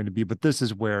this is going to be, but this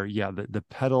is where, the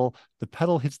pedal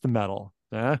hits the metal.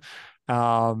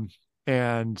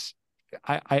 And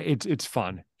it's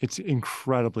fun. It's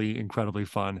incredibly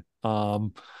fun.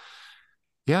 I'm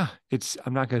not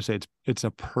going to say it's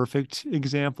a perfect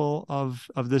example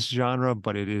of this genre,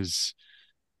 but it is,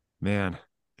 man,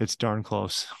 it's darn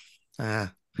close.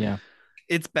 Yeah.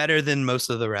 It's better than most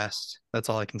of the rest. That's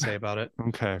all I can say about it.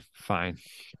 Okay, fine.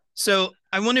 So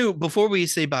I want to, before we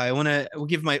say bye, I want to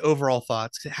give my overall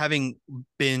thoughts. Having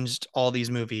binged all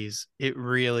these movies, it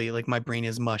really, like, my brain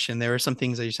is mush, and there are some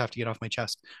things I just have to get off my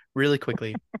chest really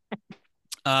quickly.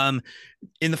 In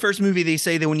the first movie, they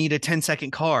say they will need a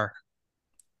 10-second car.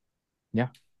 Yeah.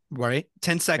 Right?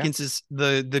 10 seconds is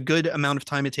the good amount of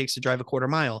time it takes to drive a quarter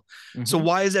mile. Mm-hmm. So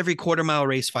why is every quarter mile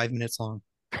race 5 minutes long?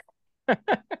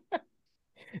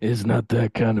 It's not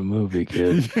that kind of movie,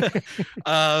 kid.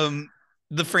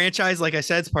 The franchise, like I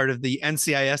said, is part of the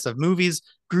NCIS of movies.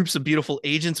 Groups of beautiful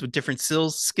agents with different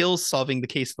skills solving the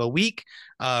case of the week.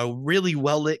 Really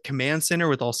well-lit command center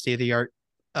with all state-of-the-art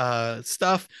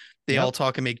stuff. They all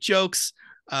talk and make jokes.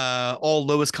 All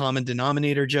lowest common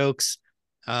denominator jokes.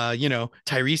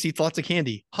 Tyrese eats lots of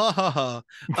candy. Ha ha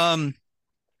ha.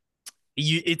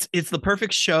 It's the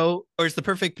perfect show, or it's the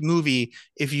perfect movie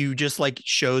if you just like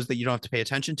shows that you don't have to pay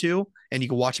attention to and you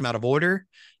can watch them out of order.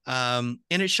 And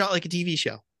it's shot like a TV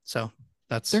show. So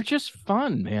They're just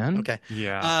fun, man. Okay.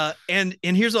 Yeah. And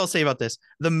here's what I'll say about this.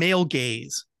 The male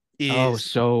gaze is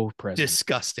so present.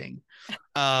 disgusting.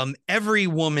 Every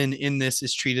woman in this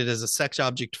is treated as a sex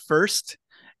object first,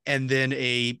 and then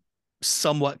a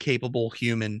somewhat capable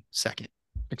human second.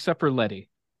 Except for Letty,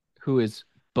 who is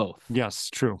both. Yes,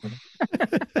 true.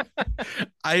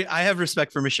 I have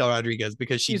respect for Michelle Rodriguez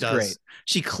because She's great.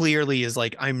 She clearly is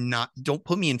like, don't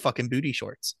put me in fucking booty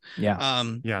shorts. Yeah.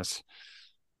 Yes.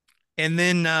 And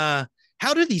then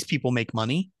how do these people make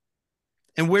money?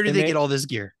 And where do they get all this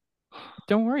gear?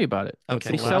 Don't worry about it.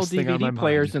 Okay. They sell DVD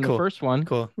players in the first one.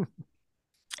 Cool.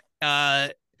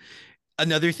 Another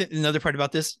part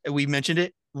about this, we mentioned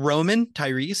it. Roman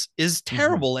Tyrese is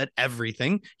terrible at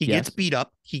everything. He gets beat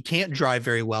up. He can't drive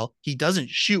very well. He doesn't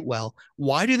shoot well.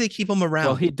 Why do they keep him around?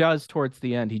 Well, he does towards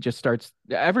the end. He just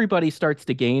everybody starts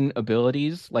to gain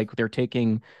abilities, like they're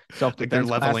taking self-defense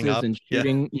leveling classes up and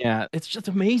shooting. Yeah, it's just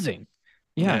amazing.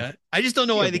 Yeah. I just don't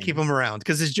know why they keep him around,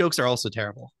 because his jokes are also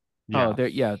terrible.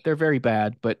 Yeah. They're very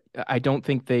bad, but I don't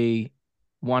think they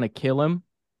want to kill him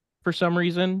for some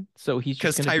reason. So he's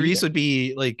just because Tyrese would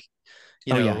be like,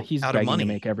 he's out of money to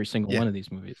make every single one of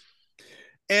these movies.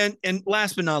 And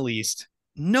last but not least,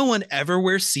 no one ever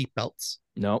wears seatbelts.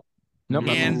 Nope.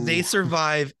 And they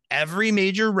survive every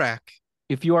major wreck.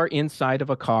 If you are inside of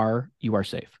a car, you are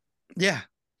safe. Yeah.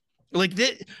 Like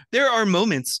there are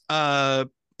moments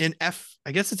in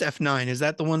I guess it's F9. Is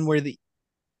that the one where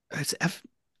it's F?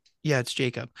 Yeah, it's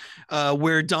Jacob.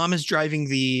 Where Dom is driving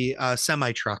the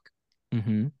semi truck.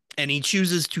 Mm-hmm. And he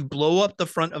chooses to blow up the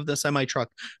front of the semi truck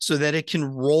so that it can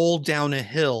roll down a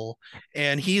hill.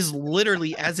 And he's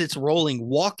literally, as it's rolling,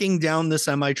 walking down the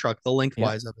semi truck, the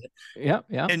lengthwise of it.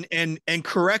 Yeah. And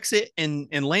corrects it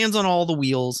and lands on all the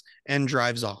wheels and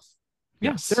drives off.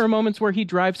 Yes. There are moments where he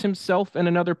drives himself and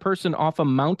another person off a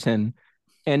mountain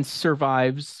and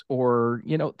survives, or,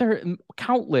 there are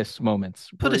countless moments.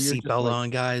 Put a seatbelt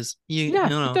on, guys. It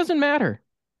doesn't matter.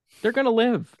 They're going to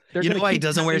live. You know why he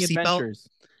doesn't wear a seatbelt?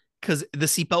 Because the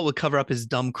seatbelt would cover up his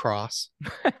dumb cross.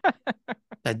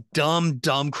 That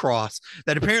dumb cross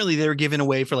that apparently they were giving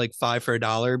away for like $5 for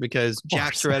 $1 because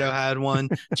Jack Toretto had one,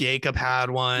 Jacob had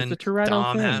one, it's a Toretto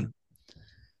Dom thing.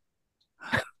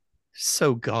 had.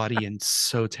 So gaudy and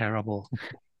so terrible.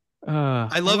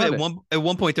 I love it. At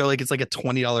one point they're like, it's like a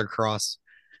 $20 cross.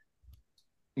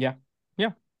 Yeah.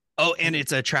 Oh, and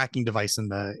it's a tracking device in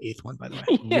the 8th one, by the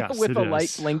way. Yes, with a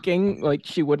light blinking, like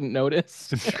she wouldn't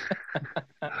notice.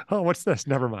 Oh, what's this?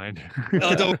 Never mind.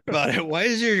 Oh, don't worry about it. Why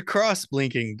is your cross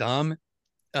blinking, Dom?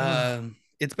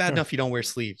 It's bad enough you don't wear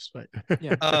sleeves, but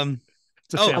a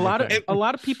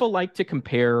lot of people like to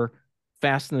compare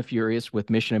Fast and the Furious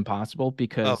with Mission Impossible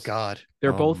because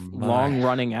they're both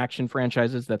long-running action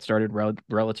franchises that started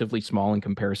relatively small in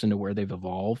comparison to where they've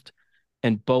evolved,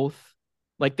 and both.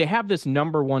 Like, they have this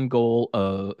number one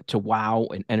goal to wow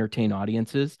and entertain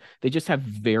audiences. They just have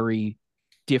very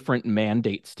different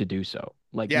mandates to do so.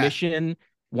 Like, Mission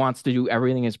wants to do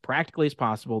everything as practically as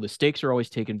possible. The stakes are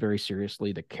always taken very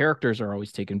seriously. The characters are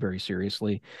always taken very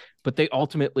seriously. But they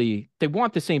want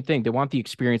the same thing. They want the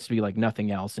experience to be like nothing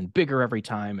else and bigger every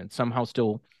time, and somehow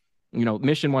still,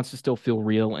 Mission wants to still feel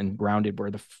real and grounded,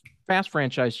 where the Fast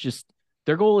franchise just...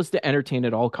 Their goal is to entertain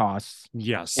at all costs.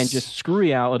 Yes. And just screw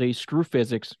reality, screw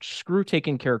physics, screw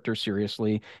taking characters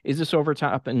seriously. Is this over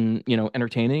top and,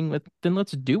 entertaining? Then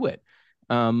let's do it.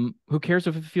 Who cares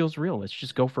if it feels real? Let's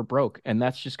just go for broke. And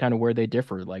that's just kind of where they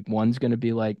differ. Like, one's going to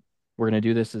be like, we're going to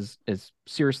do this as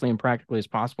seriously and practically as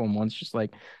possible. And one's just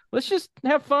like, let's just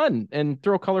have fun and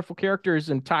throw colorful characters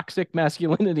and toxic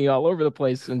masculinity all over the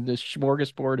place and this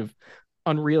smorgasbord of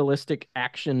unrealistic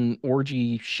action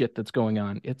orgy shit that's going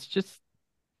on.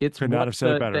 Could not have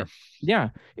said it better.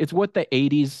 It's what the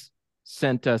 80s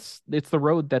sent us. It's the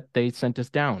road that they sent us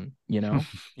down,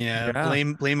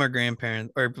 Blame our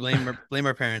grandparents or blame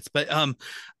our parents. But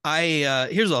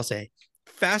here's what I'll say.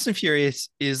 Fast and Furious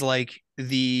is like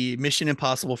the Mission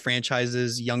Impossible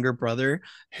franchise's younger brother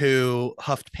who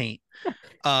huffed paint.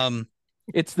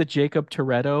 It's the Jacob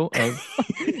Toretto of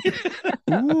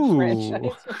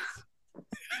franchises.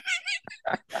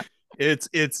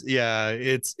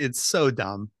 It's so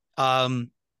dumb.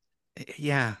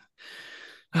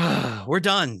 We're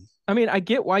done. I mean, I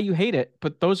get why you hate it,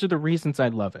 but those are the reasons I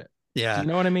love it. Yeah. Do you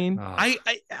know what I mean?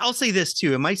 I'll say this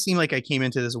too. It might seem like I came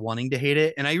into this wanting to hate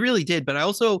it, and I really did, but I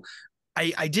also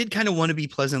I did kind of want to be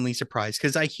pleasantly surprised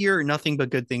because I hear nothing but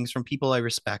good things from people I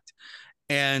respect.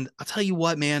 And I'll tell you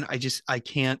what, man, I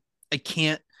can't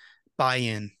buy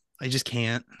in. I just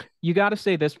can't. You got to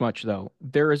say this much, though.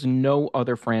 There is no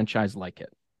other franchise like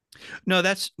it. No,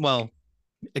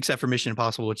 except for Mission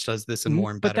Impossible, which does this and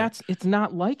more and but better. it's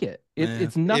not like it.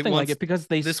 It's nothing like it because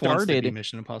this wants to be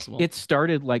Mission Impossible. It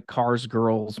started like Cars,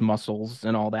 Girls, Muscles,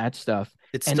 and all that stuff.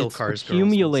 It's and still it's Cars,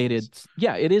 accumulated. Girls,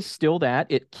 yeah, it is still that.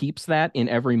 It keeps that in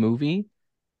every movie,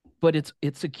 but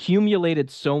it's accumulated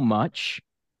so much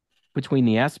between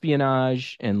the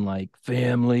espionage and like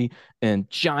family and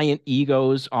giant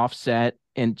egos offset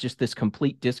and just this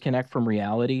complete disconnect from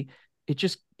reality. It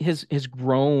just has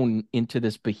grown into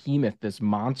this behemoth, this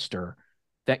monster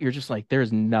that you're just like,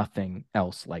 there's nothing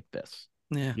else like this.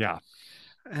 Yeah.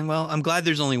 And well, I'm glad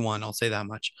there's only one. I'll say that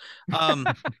much. All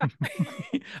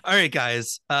right,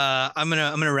 guys. I'm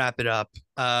gonna wrap it up.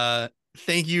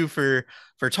 Thank you for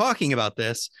talking about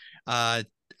this.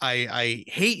 I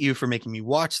hate you for making me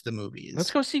watch the movies.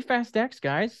 Let's go see Fast X,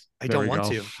 guys. I don't want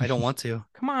to.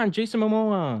 Come on, Jason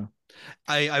Momoa.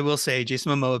 I will say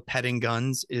Jason Momoa petting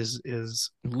guns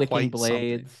is licking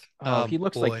blades. Something. He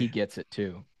looks like he gets it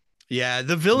too. Yeah,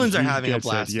 the villains are having a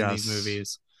blast in these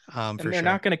movies. And they're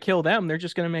not going to kill them. They're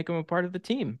just going to make them a part of the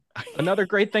team. Another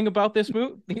great thing about this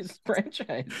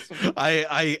franchise.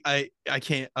 I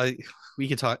can't. We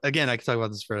could talk again. I could talk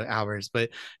about this for hours, but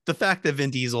the fact that Vin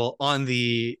Diesel on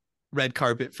the red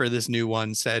carpet for this new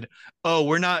one said, "Oh,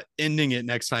 we're not ending it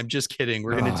next time. Just kidding.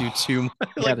 We're going to do 2 more."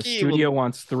 Yeah, the studio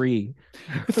wants 3.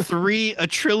 A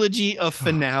trilogy of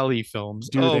finale films.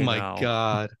 Oh my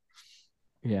God.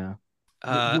 Yeah.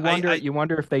 You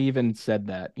wonder if they even said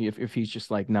that, if he's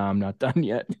just like, nah, I'm not done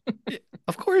yet.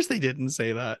 Of course they didn't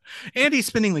say that. And he's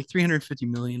spending like 350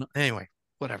 million. Anyway,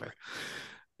 whatever.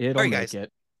 All right, guys.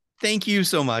 Thank you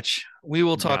so much. We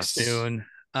will talk soon.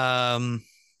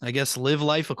 I guess live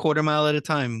life a quarter mile at a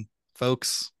time,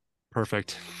 folks.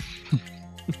 Perfect.